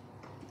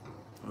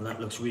 And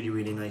that looks really,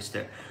 really nice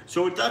there.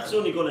 So that's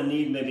only going to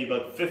need maybe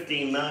about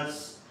 15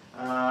 minutes.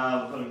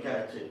 I'm going to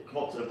get it to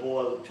come up to the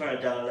boil, turn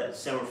it down, and let it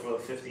simmer for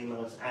about 15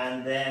 minutes,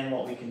 and then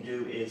what we can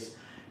do is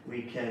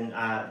we can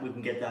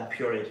get that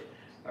pureed.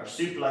 Our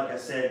soup, like I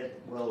said,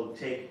 will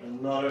take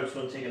another. It's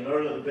going to take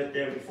another little bit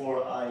there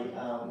before I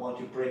want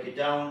to break it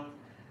down.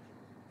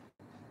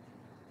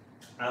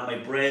 And my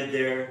bread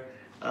there,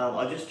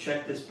 I'll just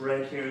check this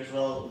bread here as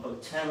well.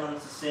 About 10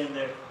 minutes the same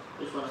there.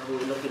 Just want to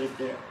have a look at it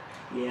there.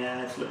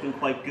 Yeah, it's looking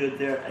quite good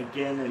there.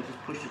 Again, I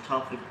just push the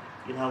top,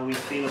 you know how we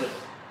feel it.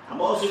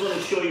 I'm also going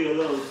to show you a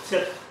little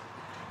tip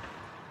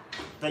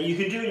that you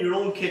can do in your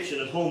own kitchen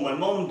at home. My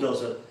mum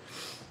does it,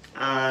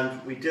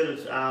 and we did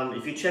it.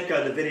 If you check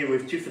out the video, we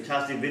have two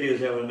fantastic videos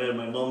there we made with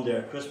my mum there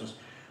at Christmas.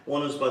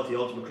 One is about the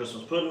ultimate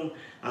Christmas pudding,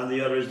 and the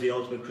other is the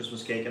ultimate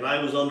Christmas cake. And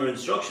I was under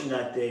instruction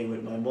that day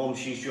with my mum.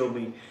 She showed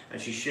me, and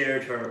she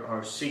shared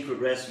her secret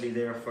recipe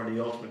there for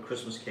the ultimate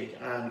Christmas cake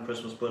and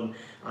Christmas pudding.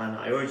 And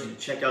I urge you to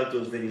check out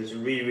those videos. They're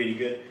really, really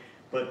good.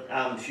 But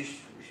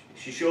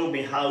she showed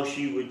me how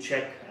she would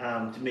check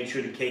to make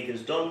sure the cake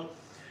is done.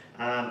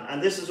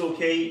 And this is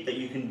okay that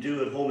you can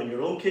do at home in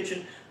your own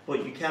kitchen,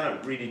 but you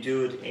cannot really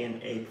do it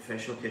in a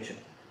professional kitchen.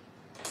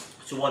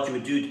 So what you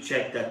would do to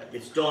check that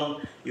it's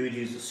done, you would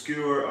use a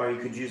skewer, or you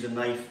could use a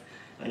knife,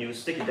 and you would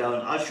stick it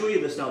down. I'll show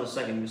you this now in a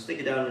second. You stick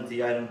it down into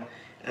the item,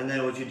 and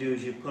then what you do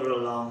is you put it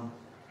along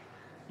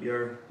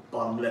your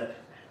bottom lip.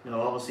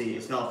 Now obviously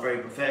it's not very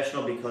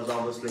professional, because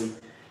obviously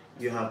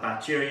you have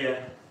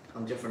bacteria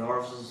on different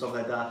orifices and stuff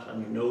like that,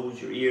 and your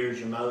nose, your ears,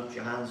 your mouth,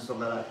 your hands and stuff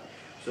like that.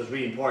 So it's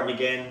really important,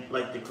 again,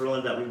 like the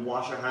corona, that we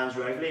wash our hands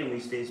regularly and we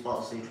stay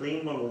spotlessly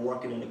clean when we're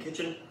working in the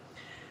kitchen.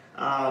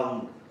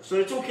 So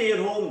it's okay at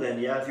home then,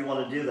 yeah, if you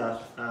want to do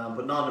that,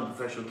 but not in a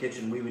professional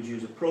kitchen. We would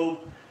use a probe.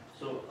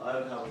 So I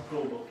would have a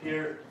probe up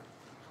here.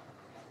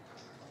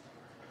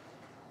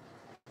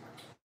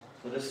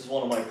 So this is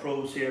one of my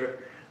probes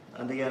here,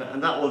 and again,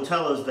 and that will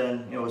tell us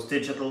then, you know, it's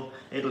digital.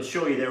 It'll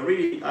show you there,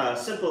 really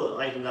simple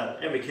item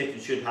that every kitchen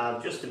should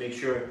have, just to make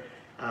sure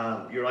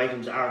your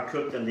items are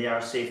cooked and they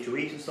are safe to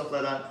eat and stuff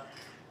like that.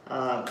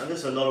 And this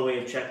is another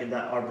way of checking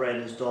that our bread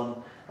is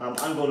done.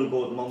 I'm going to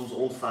go with Mum's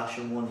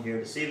old-fashioned one here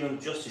this evening,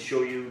 just to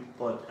show you,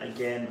 but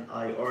again,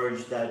 I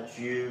urge that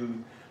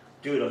you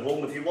do it at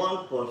home if you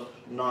want, but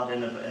not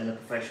in a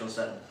professional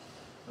setting.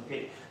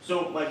 Okay,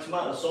 so my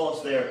tomato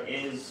sauce there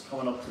is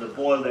coming up to the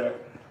boil there.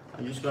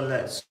 I'm just going to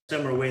let it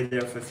simmer away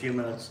there for a few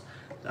minutes.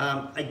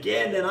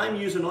 Again, then I'm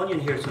using onion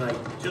here tonight,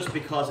 just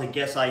because I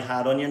guess I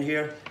had onion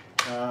here.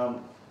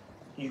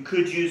 You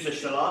could use a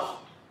shallot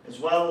as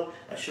well.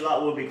 A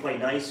shallot would be quite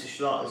nice. A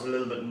shallot is a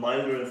little bit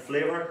milder in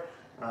flavour,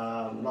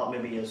 not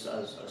maybe as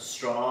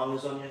strong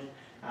as onion.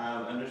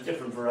 And there's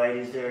different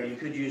varieties there. You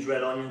could use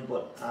red onion,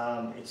 but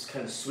it's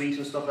kind of sweet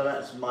and stuff like that.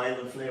 It's mild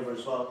in flavour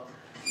as well.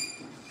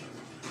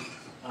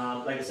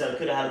 Like I said, I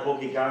could have had a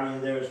Boki Garni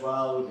in there as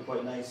well. It would be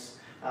quite nice.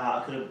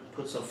 I could have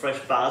put some fresh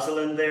basil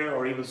in there,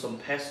 or even some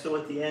pesto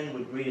at the end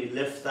would really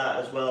lift that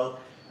as well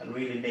and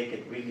really make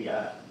it really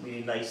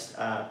really nice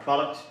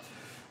product.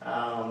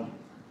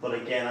 But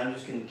again, I'm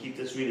just going to keep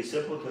this really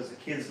simple because the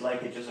kids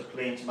like it, just a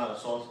plain tomato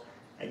sauce.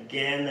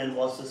 Again, and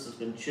once this has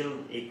been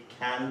chilled, it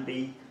can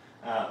be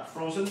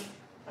frozen,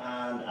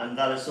 and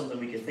that is something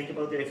we can think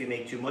about there if you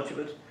make too much of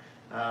it.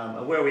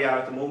 And where we are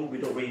at the moment, we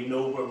don't really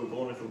know where we're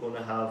going, if we're going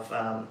to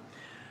have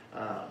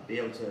be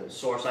able to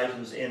source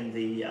items in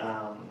the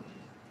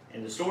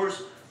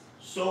stores,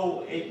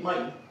 so it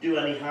might do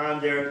any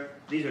harm there.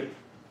 These are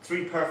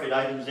 3 perfect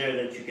items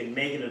there that you can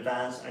make in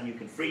advance and you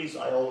can freeze.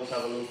 I always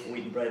have a loaf of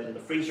wheaten bread in the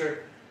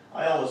freezer.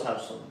 I always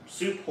have some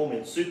soup,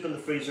 homemade soup in the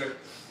freezer,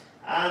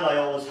 and I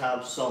always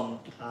have some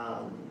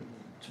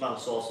tomato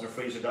sauce in the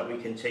freezer that we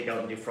can take out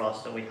and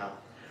defrost, and we have.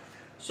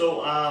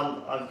 So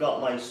I've got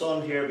my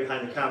son here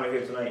behind the camera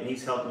here tonight, and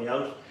he's helping me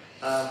out.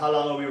 How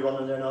long are we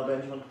running there now,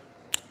 Benjamin?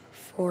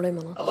 40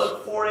 minutes.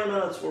 About 40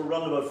 minutes. We're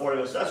running about 40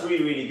 minutes. That's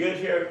really, really good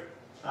here.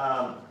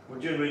 We're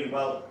doing really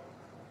well.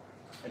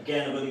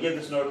 Again, I'm going to give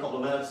this another couple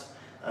of minutes,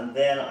 and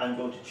then I'm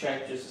going to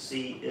check just to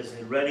see is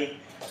it ready.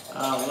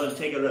 I'm going to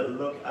take a little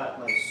look at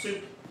my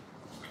soup.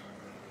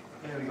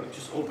 There we go.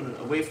 Just open it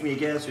away from me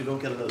again so you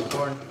don't get a little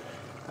burn.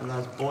 And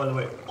that's boiling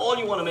away. All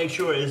you want to make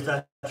sure is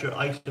that your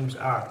items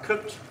are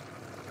cooked.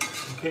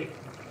 Okay.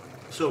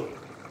 So.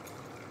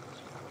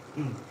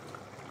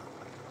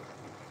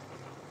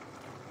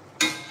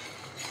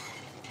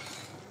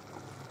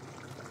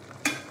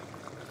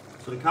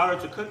 So the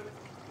carrots are cooked.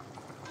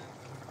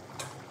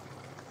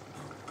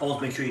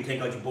 Always make sure you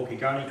take out your bulky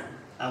garlic.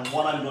 And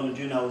what I'm going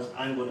to do now is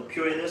I'm going to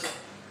puree this.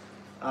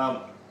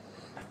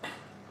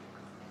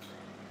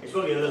 It's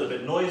going to be a little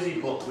bit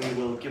noisy, but we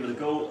will give it a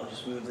go. I'll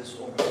just move this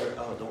over here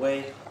out of the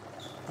way.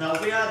 Now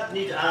if we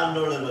need to add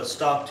another little bit of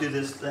stock to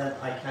this, then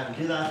I can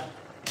do that.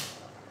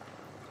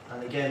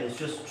 And again, it's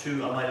just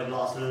true, I might have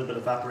lost a little bit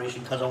of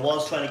evaporation because I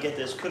was trying to get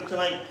this cooked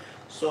tonight.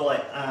 So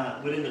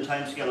within the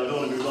time scale, I don't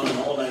want to be running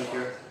all night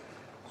here.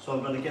 So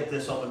I'm going to get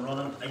this up and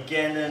running.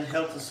 Again, then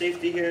health and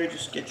safety here,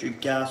 just get your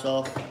gas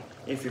off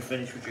if you're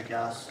finished with your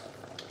gas.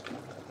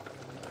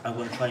 I'm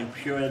going to try and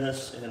puree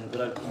this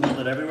without putting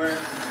it everywhere.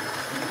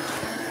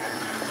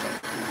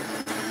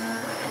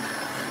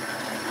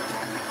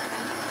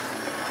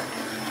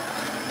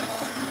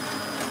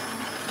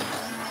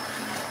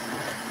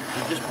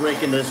 I'm just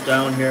breaking this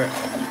down here.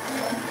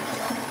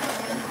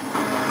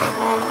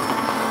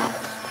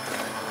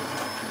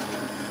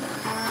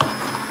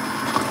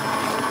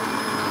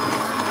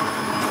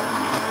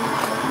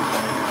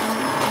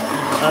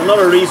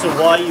 Another reason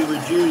why you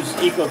would use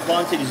equal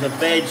quantities of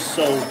veg,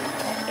 so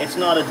it's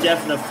not a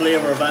definite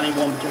flavour of any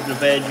one particular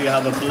veg. You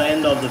have a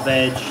blend of the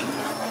veg,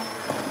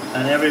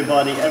 and every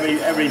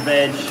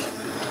veg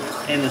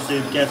in the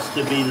soup gets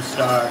to be the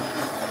star.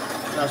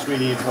 That's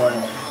really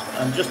important,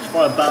 and just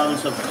for a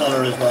balance of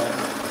colour as well.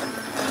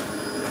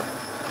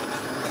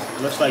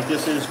 Looks like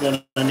this is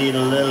going to need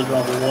a little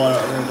drop of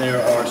water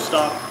there, or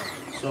stock.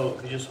 So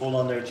if you just hold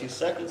on there 2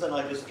 seconds, and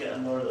I just get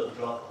another little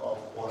drop of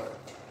water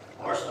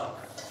or stock.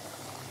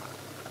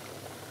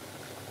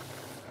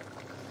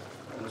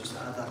 We'll just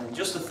add that in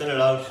just to thin it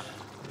out.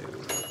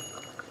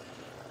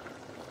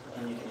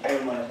 And you can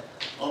hear my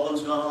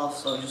oven's gone off,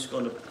 so I'm just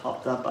going to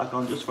pop that back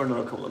on just for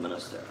another couple of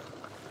minutes there.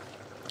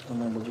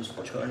 And then we'll just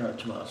turn our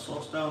tomato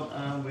sauce down,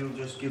 and we'll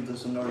just give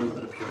this another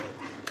bit of puree.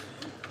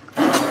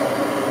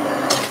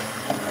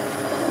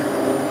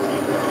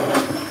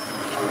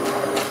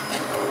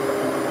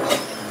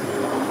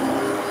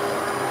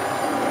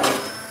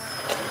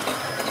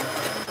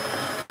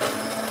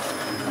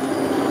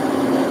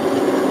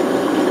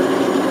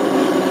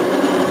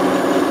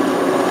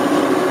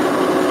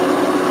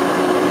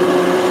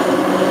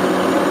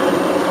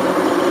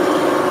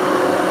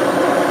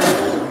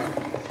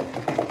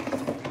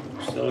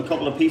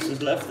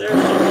 Pieces left there. Okay,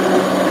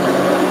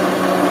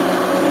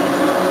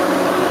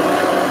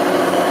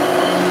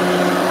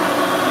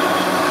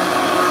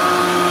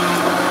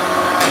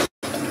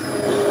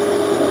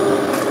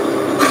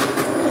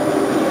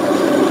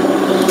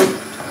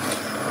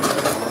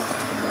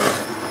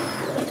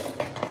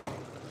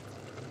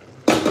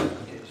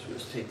 so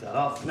let's take that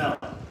off now.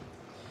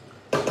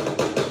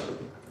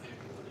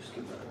 Just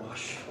give that a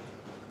wash,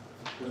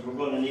 because we're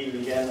going to need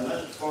it again in a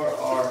minute for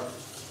our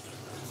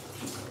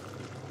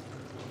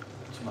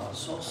tomato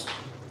sauce.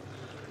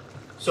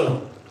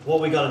 So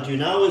what we got to do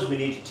now is we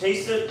need to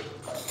taste it,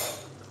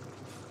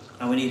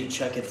 and we need to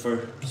check it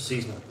for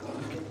seasoning.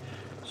 Okay.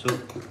 So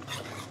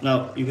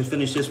now you can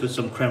finish this with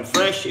some creme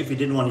fraiche if you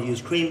didn't want to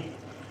use cream.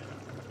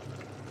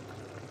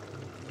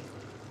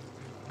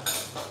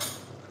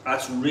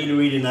 That's really,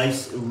 really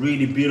nice,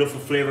 really beautiful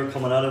flavor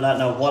coming out of that.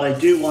 Now what I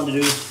do want to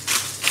do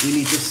is we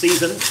need to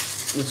season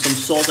with some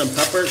salt and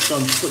pepper. So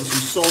I'm putting some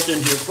salt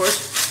in here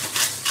first.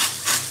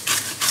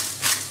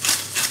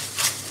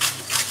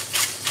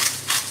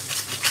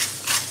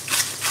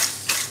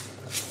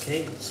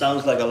 Okay, it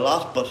sounds like a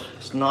lot, but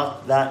it's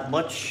not that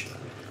much.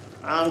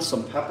 And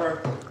some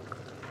pepper.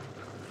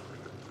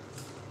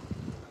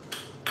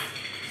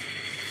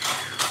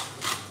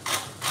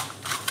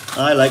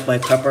 I like my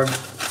pepper.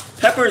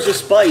 Pepper is a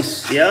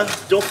spice, yeah?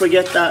 Don't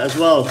forget that as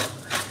well.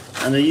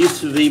 And it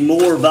used to be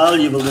more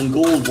valuable than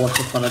gold once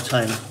upon a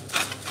time.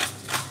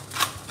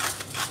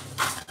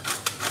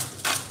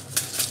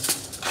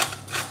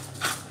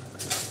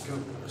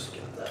 Let's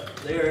get that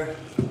there.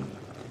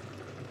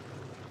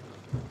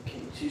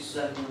 Okay, 2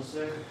 seconds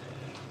there.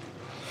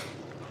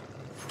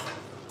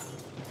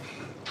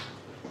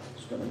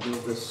 Just gonna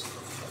give this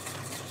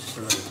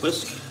stir and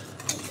whisk.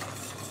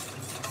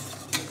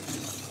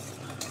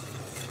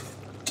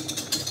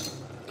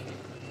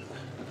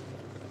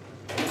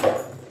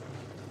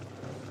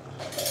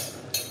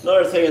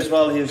 Another thing as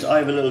well is I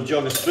have a little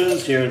jug of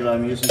spoons here that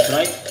I'm using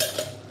tonight,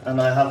 and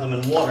I have them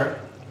in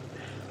water.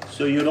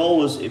 So you'd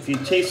always, if you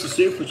taste the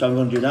soup, which I'm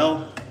going to do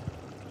now,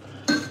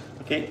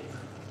 okay,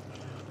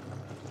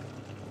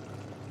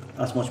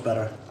 that's much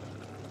better.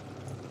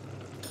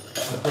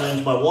 I put it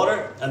into my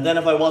water, and then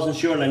if I wasn't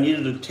sure and I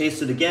needed to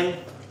taste it again,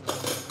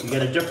 you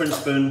get a different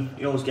spoon.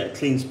 You always get a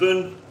clean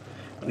spoon,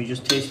 and you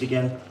just taste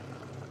again.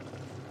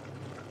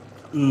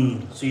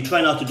 So you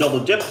try not to double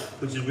dip,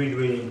 which is really,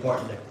 really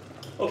important there.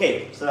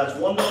 Okay, so that's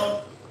one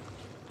done.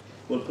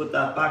 We'll put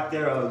that back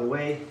there out of the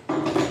way.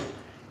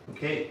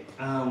 Okay,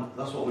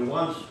 that's what we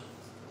want.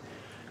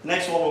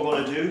 Next one we're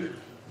going to do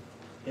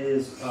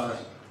is our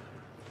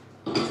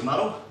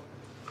tomato.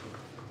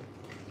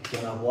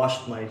 Again, I've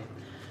washed my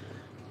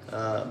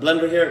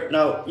blender here.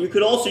 Now, you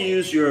could also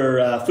use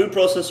your food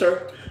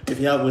processor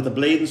if you have with a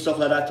blade and stuff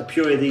like that to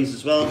puree these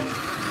as well.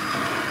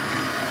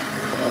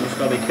 I'm just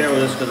going to be careful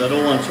with this because I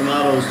don't want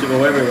tomatoes to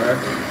go everywhere.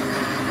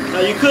 Now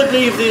you could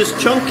leave these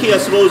chunky, I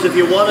suppose, if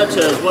you wanted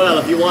to as well,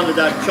 if you wanted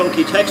that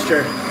chunky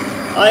texture.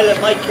 I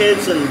let my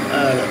kids, and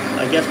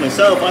I guess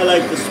myself, I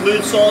like the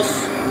smooth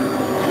sauce.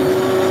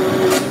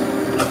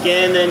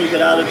 Again, then you could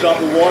add a drop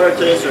of water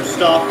to this or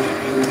stock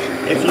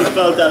if you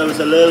felt that it was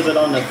a little bit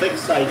on the thick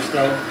side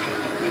still.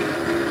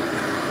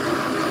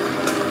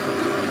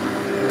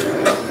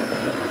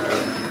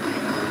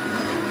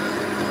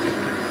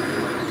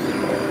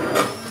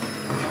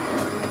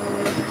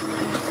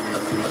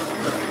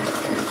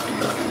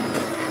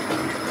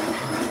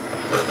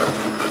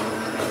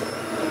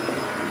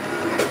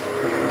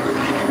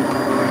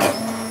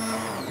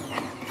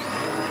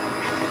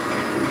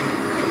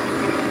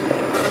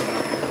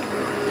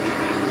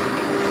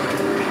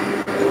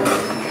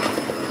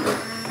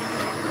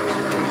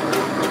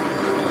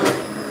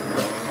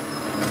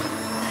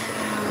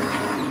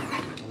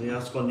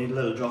 Going to need a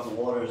little drop of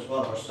water as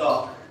well, or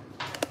stock.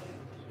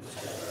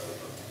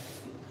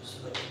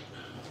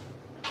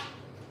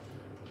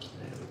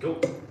 There we go.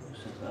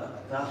 Set that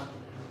like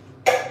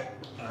that.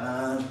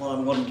 And what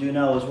I'm going to do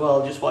now as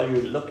well, just while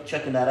you're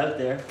checking that out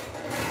there,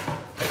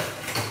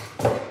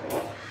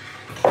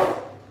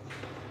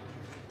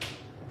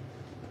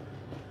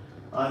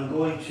 I'm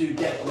going to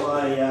get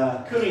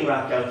my cooling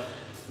rack out and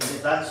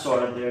get that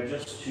sorted there,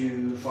 just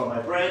for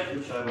my bread,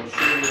 which I will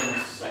show you in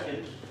a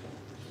second.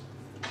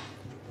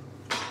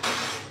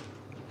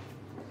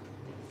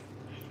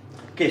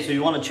 Okay, so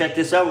you want to check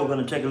this out. We're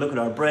going to take a look at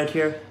our bread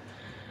here.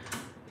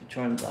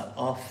 Turn that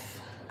off.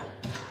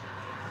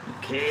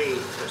 Okay,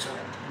 there's our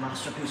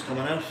masterpiece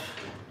coming out.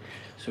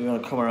 So we're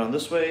going to come around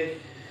this way.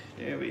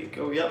 There we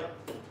go, yep.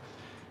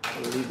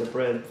 We'll leave the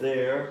bread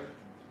there.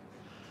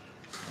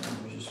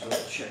 And we're just going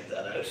to check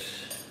that out.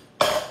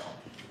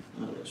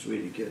 That looks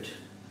really good.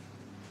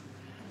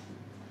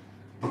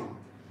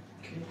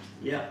 Okay,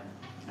 yeah.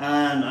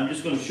 And I'm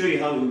just going to show you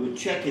how we would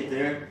check it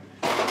there.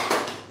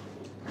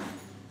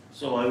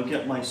 So I would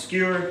get my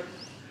skewer,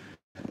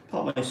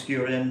 pop my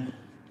skewer in,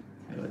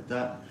 like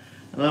that.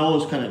 And I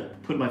always kind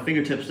of put my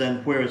fingertips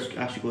then where it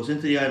actually goes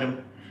into the item.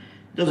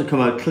 It doesn't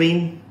come out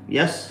clean,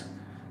 yes.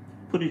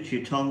 Put it to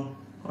your tongue,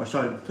 or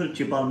sorry, put it to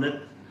your bottom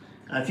lip.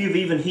 And if you've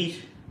even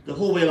heat the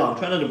whole way along,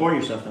 try not to burn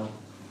yourself now.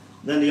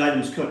 Then the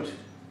item's cooked.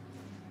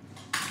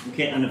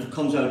 Okay, and if it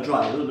comes out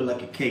dry, a little bit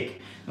like a cake.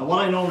 Now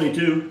what I normally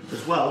do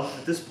as well,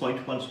 at this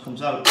point, once it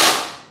comes out,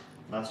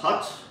 that's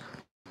hot,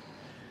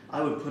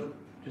 I would put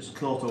just a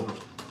cloth over it,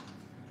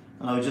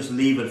 and I would just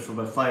leave it for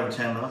about 5 or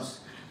 10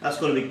 minutes. That's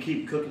going to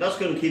keep cooking. That's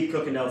going to keep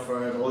cooking now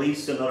for at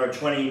least another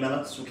 20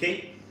 minutes.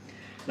 Okay.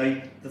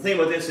 Now the thing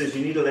about this is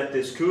you need to let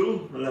this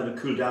cool, and let it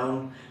cool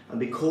down, and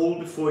be cold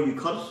before you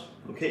cut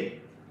it. Okay.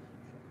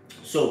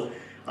 So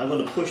I'm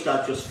going to push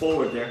that just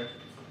forward there,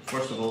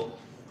 first of all.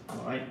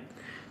 All right.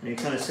 And you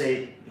kind of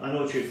say, I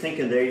know what you're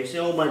thinking there. You say,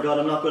 oh my God,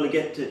 I'm not going to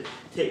get to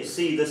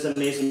see this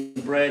amazing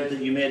bread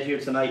that you made here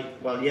tonight.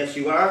 Well, yes,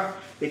 you are,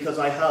 because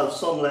I have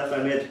some left.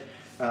 I made,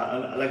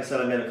 like I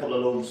said, I made a couple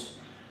of loaves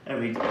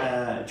during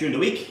the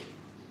week.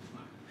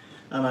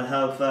 And I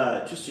have,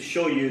 just to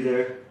show you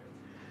there,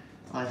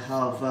 I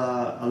have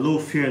a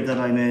loaf here that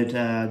I made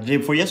the day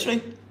before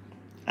yesterday.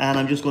 And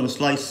I'm just going to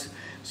slice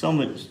some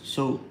of it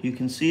so you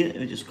can see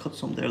it. I just cut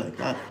some there like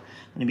that,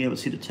 and you'll be able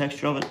to see the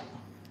texture of it.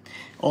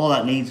 All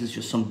that needs is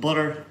just some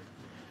butter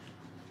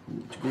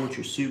to go with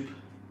your soup,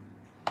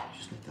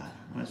 just like that.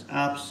 And it's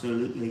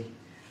absolutely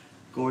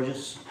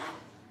gorgeous.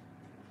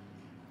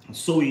 It's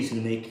so easy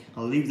to make.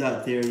 I'll leave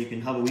that there. You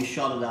can have a wee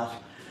shot of that.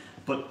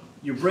 But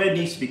your bread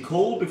needs to be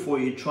cold before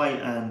you try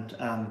and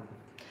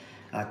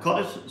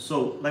cut it.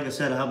 So like I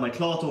said, I have my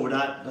cloth over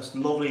that. That's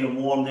lovely and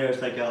warm there.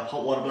 It's like a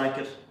hot water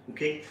blanket.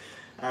 Okay.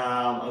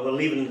 I'm going to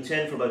leave it in the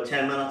tin for about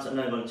 10 minutes and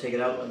then I'm going to take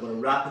it out. I'm going to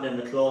wrap it in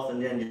the cloth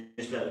and then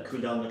just let it cool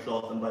down the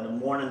cloth, and by the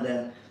morning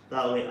then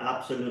that'll be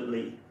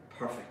absolutely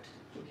perfect.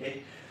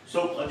 Okay,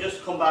 so I'll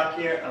just come back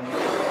here and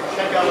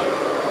check out,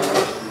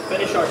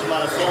 finish our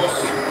tomato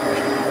sauce.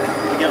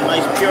 We get a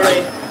nice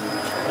puree.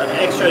 That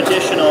extra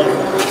addition of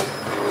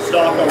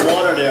stock or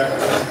water there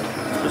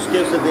just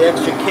gives it the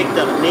extra kick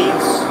that it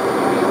needs.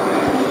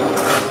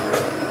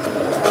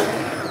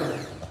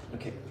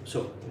 Okay,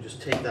 so we'll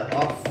just take that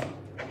off.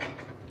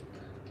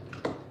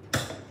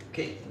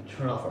 Okay,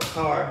 turn off our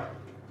power.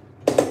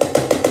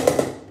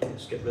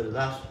 Let's get rid of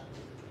that.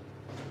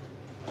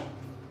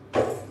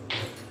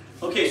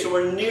 Okay, so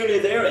we're nearly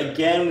there.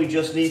 Again, we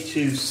just need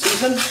to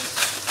season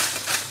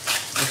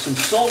with some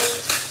salt.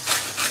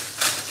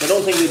 I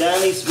don't think we'd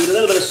add a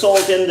little bit of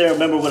salt in there,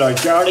 remember, with our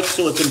garlic,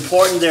 so it's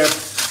important there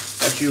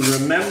that you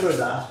remember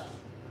that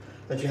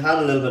you had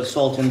a little bit of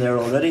salt in there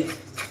already.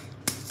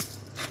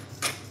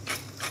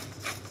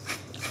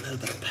 A little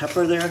bit of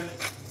pepper there.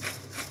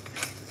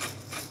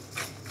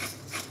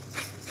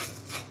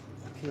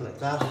 Okay, like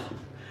that.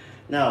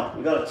 Now,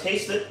 we've got to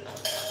taste it.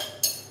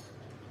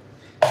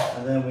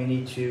 And then we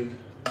need to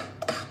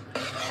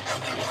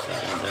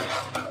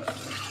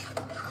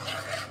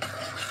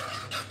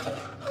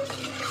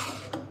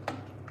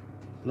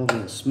lovely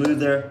and smooth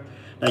there.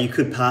 Now you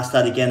could pass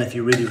that again if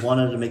you really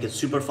wanted to make it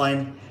super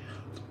fine.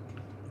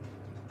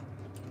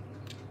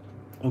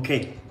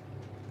 Okay,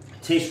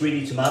 tastes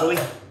really tomatoey,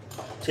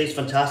 tastes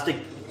fantastic,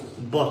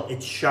 but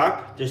it's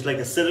sharp. There's like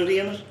acidity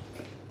in it,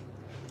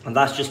 and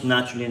that's just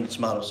naturally in the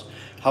tomatoes.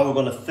 How we're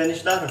going to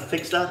finish that or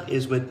fix that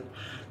is with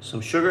some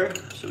sugar.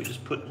 So we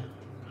just put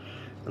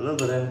a little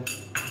bit in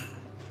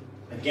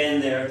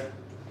again there.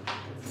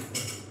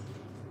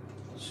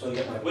 So I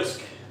get my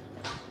whisk,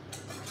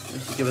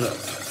 just to give it a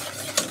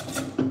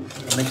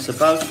mix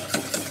about.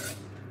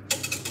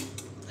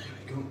 There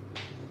we go.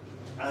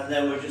 And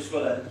then we're just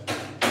going to,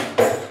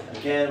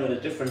 again with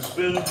a different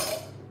spoon,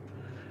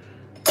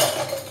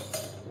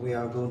 we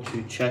are going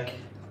to check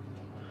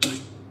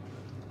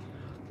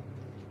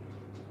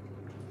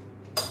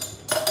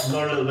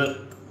another little bit.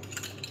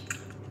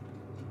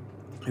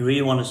 You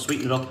really want to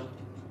sweeten it up.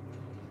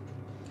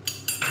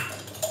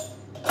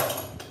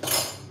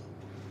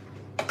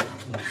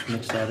 Let's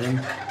mix that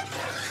in.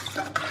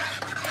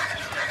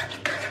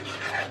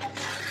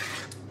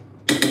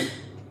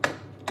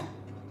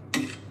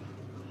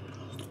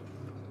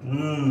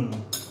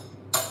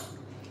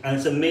 And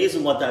it's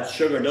amazing what that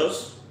sugar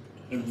does.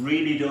 It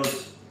really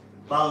does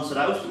balance it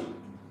out.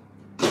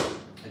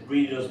 It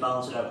really does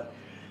balance it out.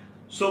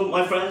 So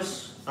my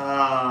friends,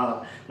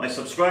 my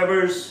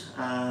subscribers,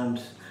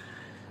 and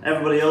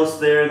everybody else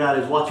there that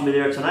is watching me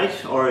there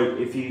tonight, or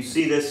if you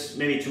see this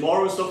maybe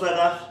tomorrow and stuff like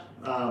that,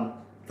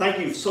 thank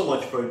you so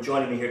much for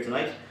joining me here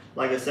tonight.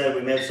 Like I said,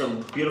 we made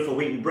some beautiful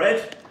wheaten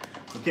bread.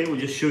 Okay, we'll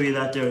just show you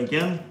that there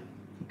again.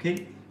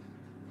 Okay,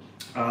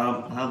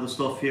 I have the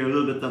stuff here, a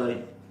little bit that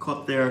I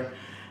cut there,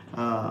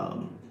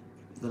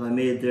 that I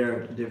made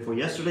there for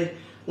yesterday.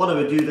 What I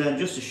would do then,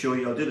 just to show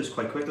you, I'll do this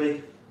quite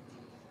quickly.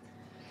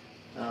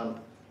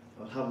 I'll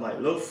have my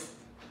loaf,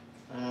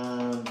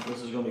 and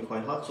this is going to be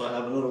quite hot, so I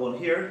have another one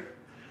here,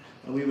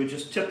 and we would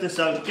just tip this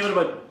out, give it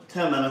about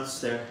 10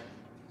 minutes there.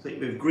 So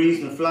we've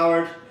greased and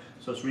floured,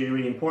 so it's really,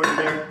 really important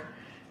there.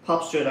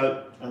 Pop straight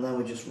out, and then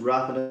we just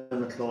wrap it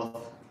in the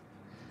cloth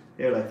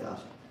here like that,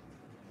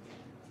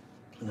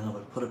 and then I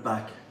would put it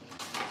back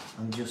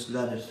and just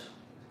let it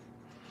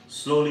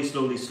slowly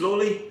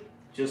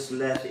just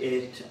let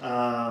it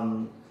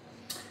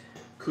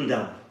cool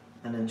down.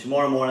 And then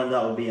tomorrow morning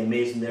that will be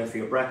amazing there for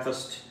your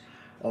breakfast,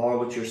 or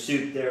with your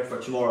soup there for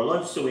tomorrow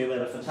lunch. So we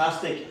made a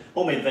fantastic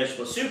homemade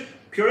vegetable soup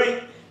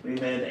puree. We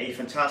made a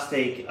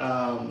fantastic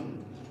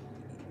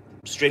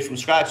straight from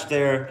scratch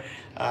there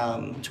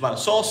tomato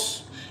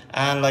sauce,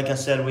 and like I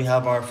said, we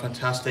have our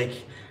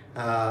fantastic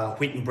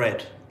wheaten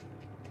bread.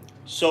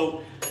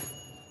 So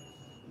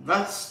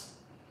that's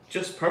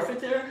just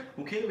perfect there.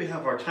 Okay, we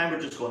have our timer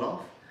just going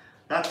off.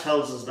 That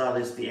tells us that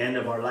is the end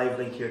of our live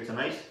link here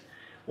tonight.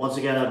 Once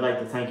again, I'd like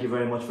to thank you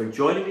very much for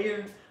joining me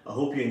here. I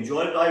hope you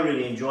enjoyed it. I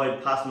really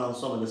enjoyed passing on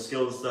some of the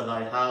skills that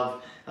I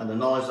have and the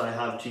knowledge that I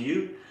have to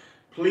you.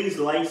 Please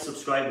like,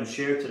 subscribe and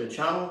share to the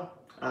channel.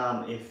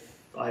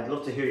 I'd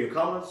love to hear your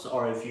comments,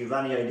 or if you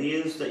have any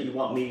ideas that you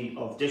want me,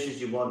 of dishes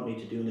you want me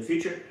to do in the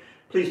future,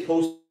 please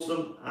post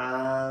them,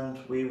 and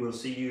we will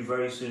see you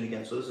very soon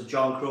again. So this is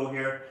John Crow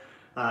here,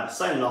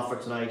 signing off for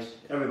tonight.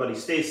 Everybody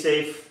stay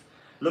safe,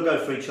 look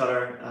out for each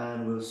other,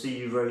 and we'll see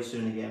you very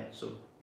soon again. So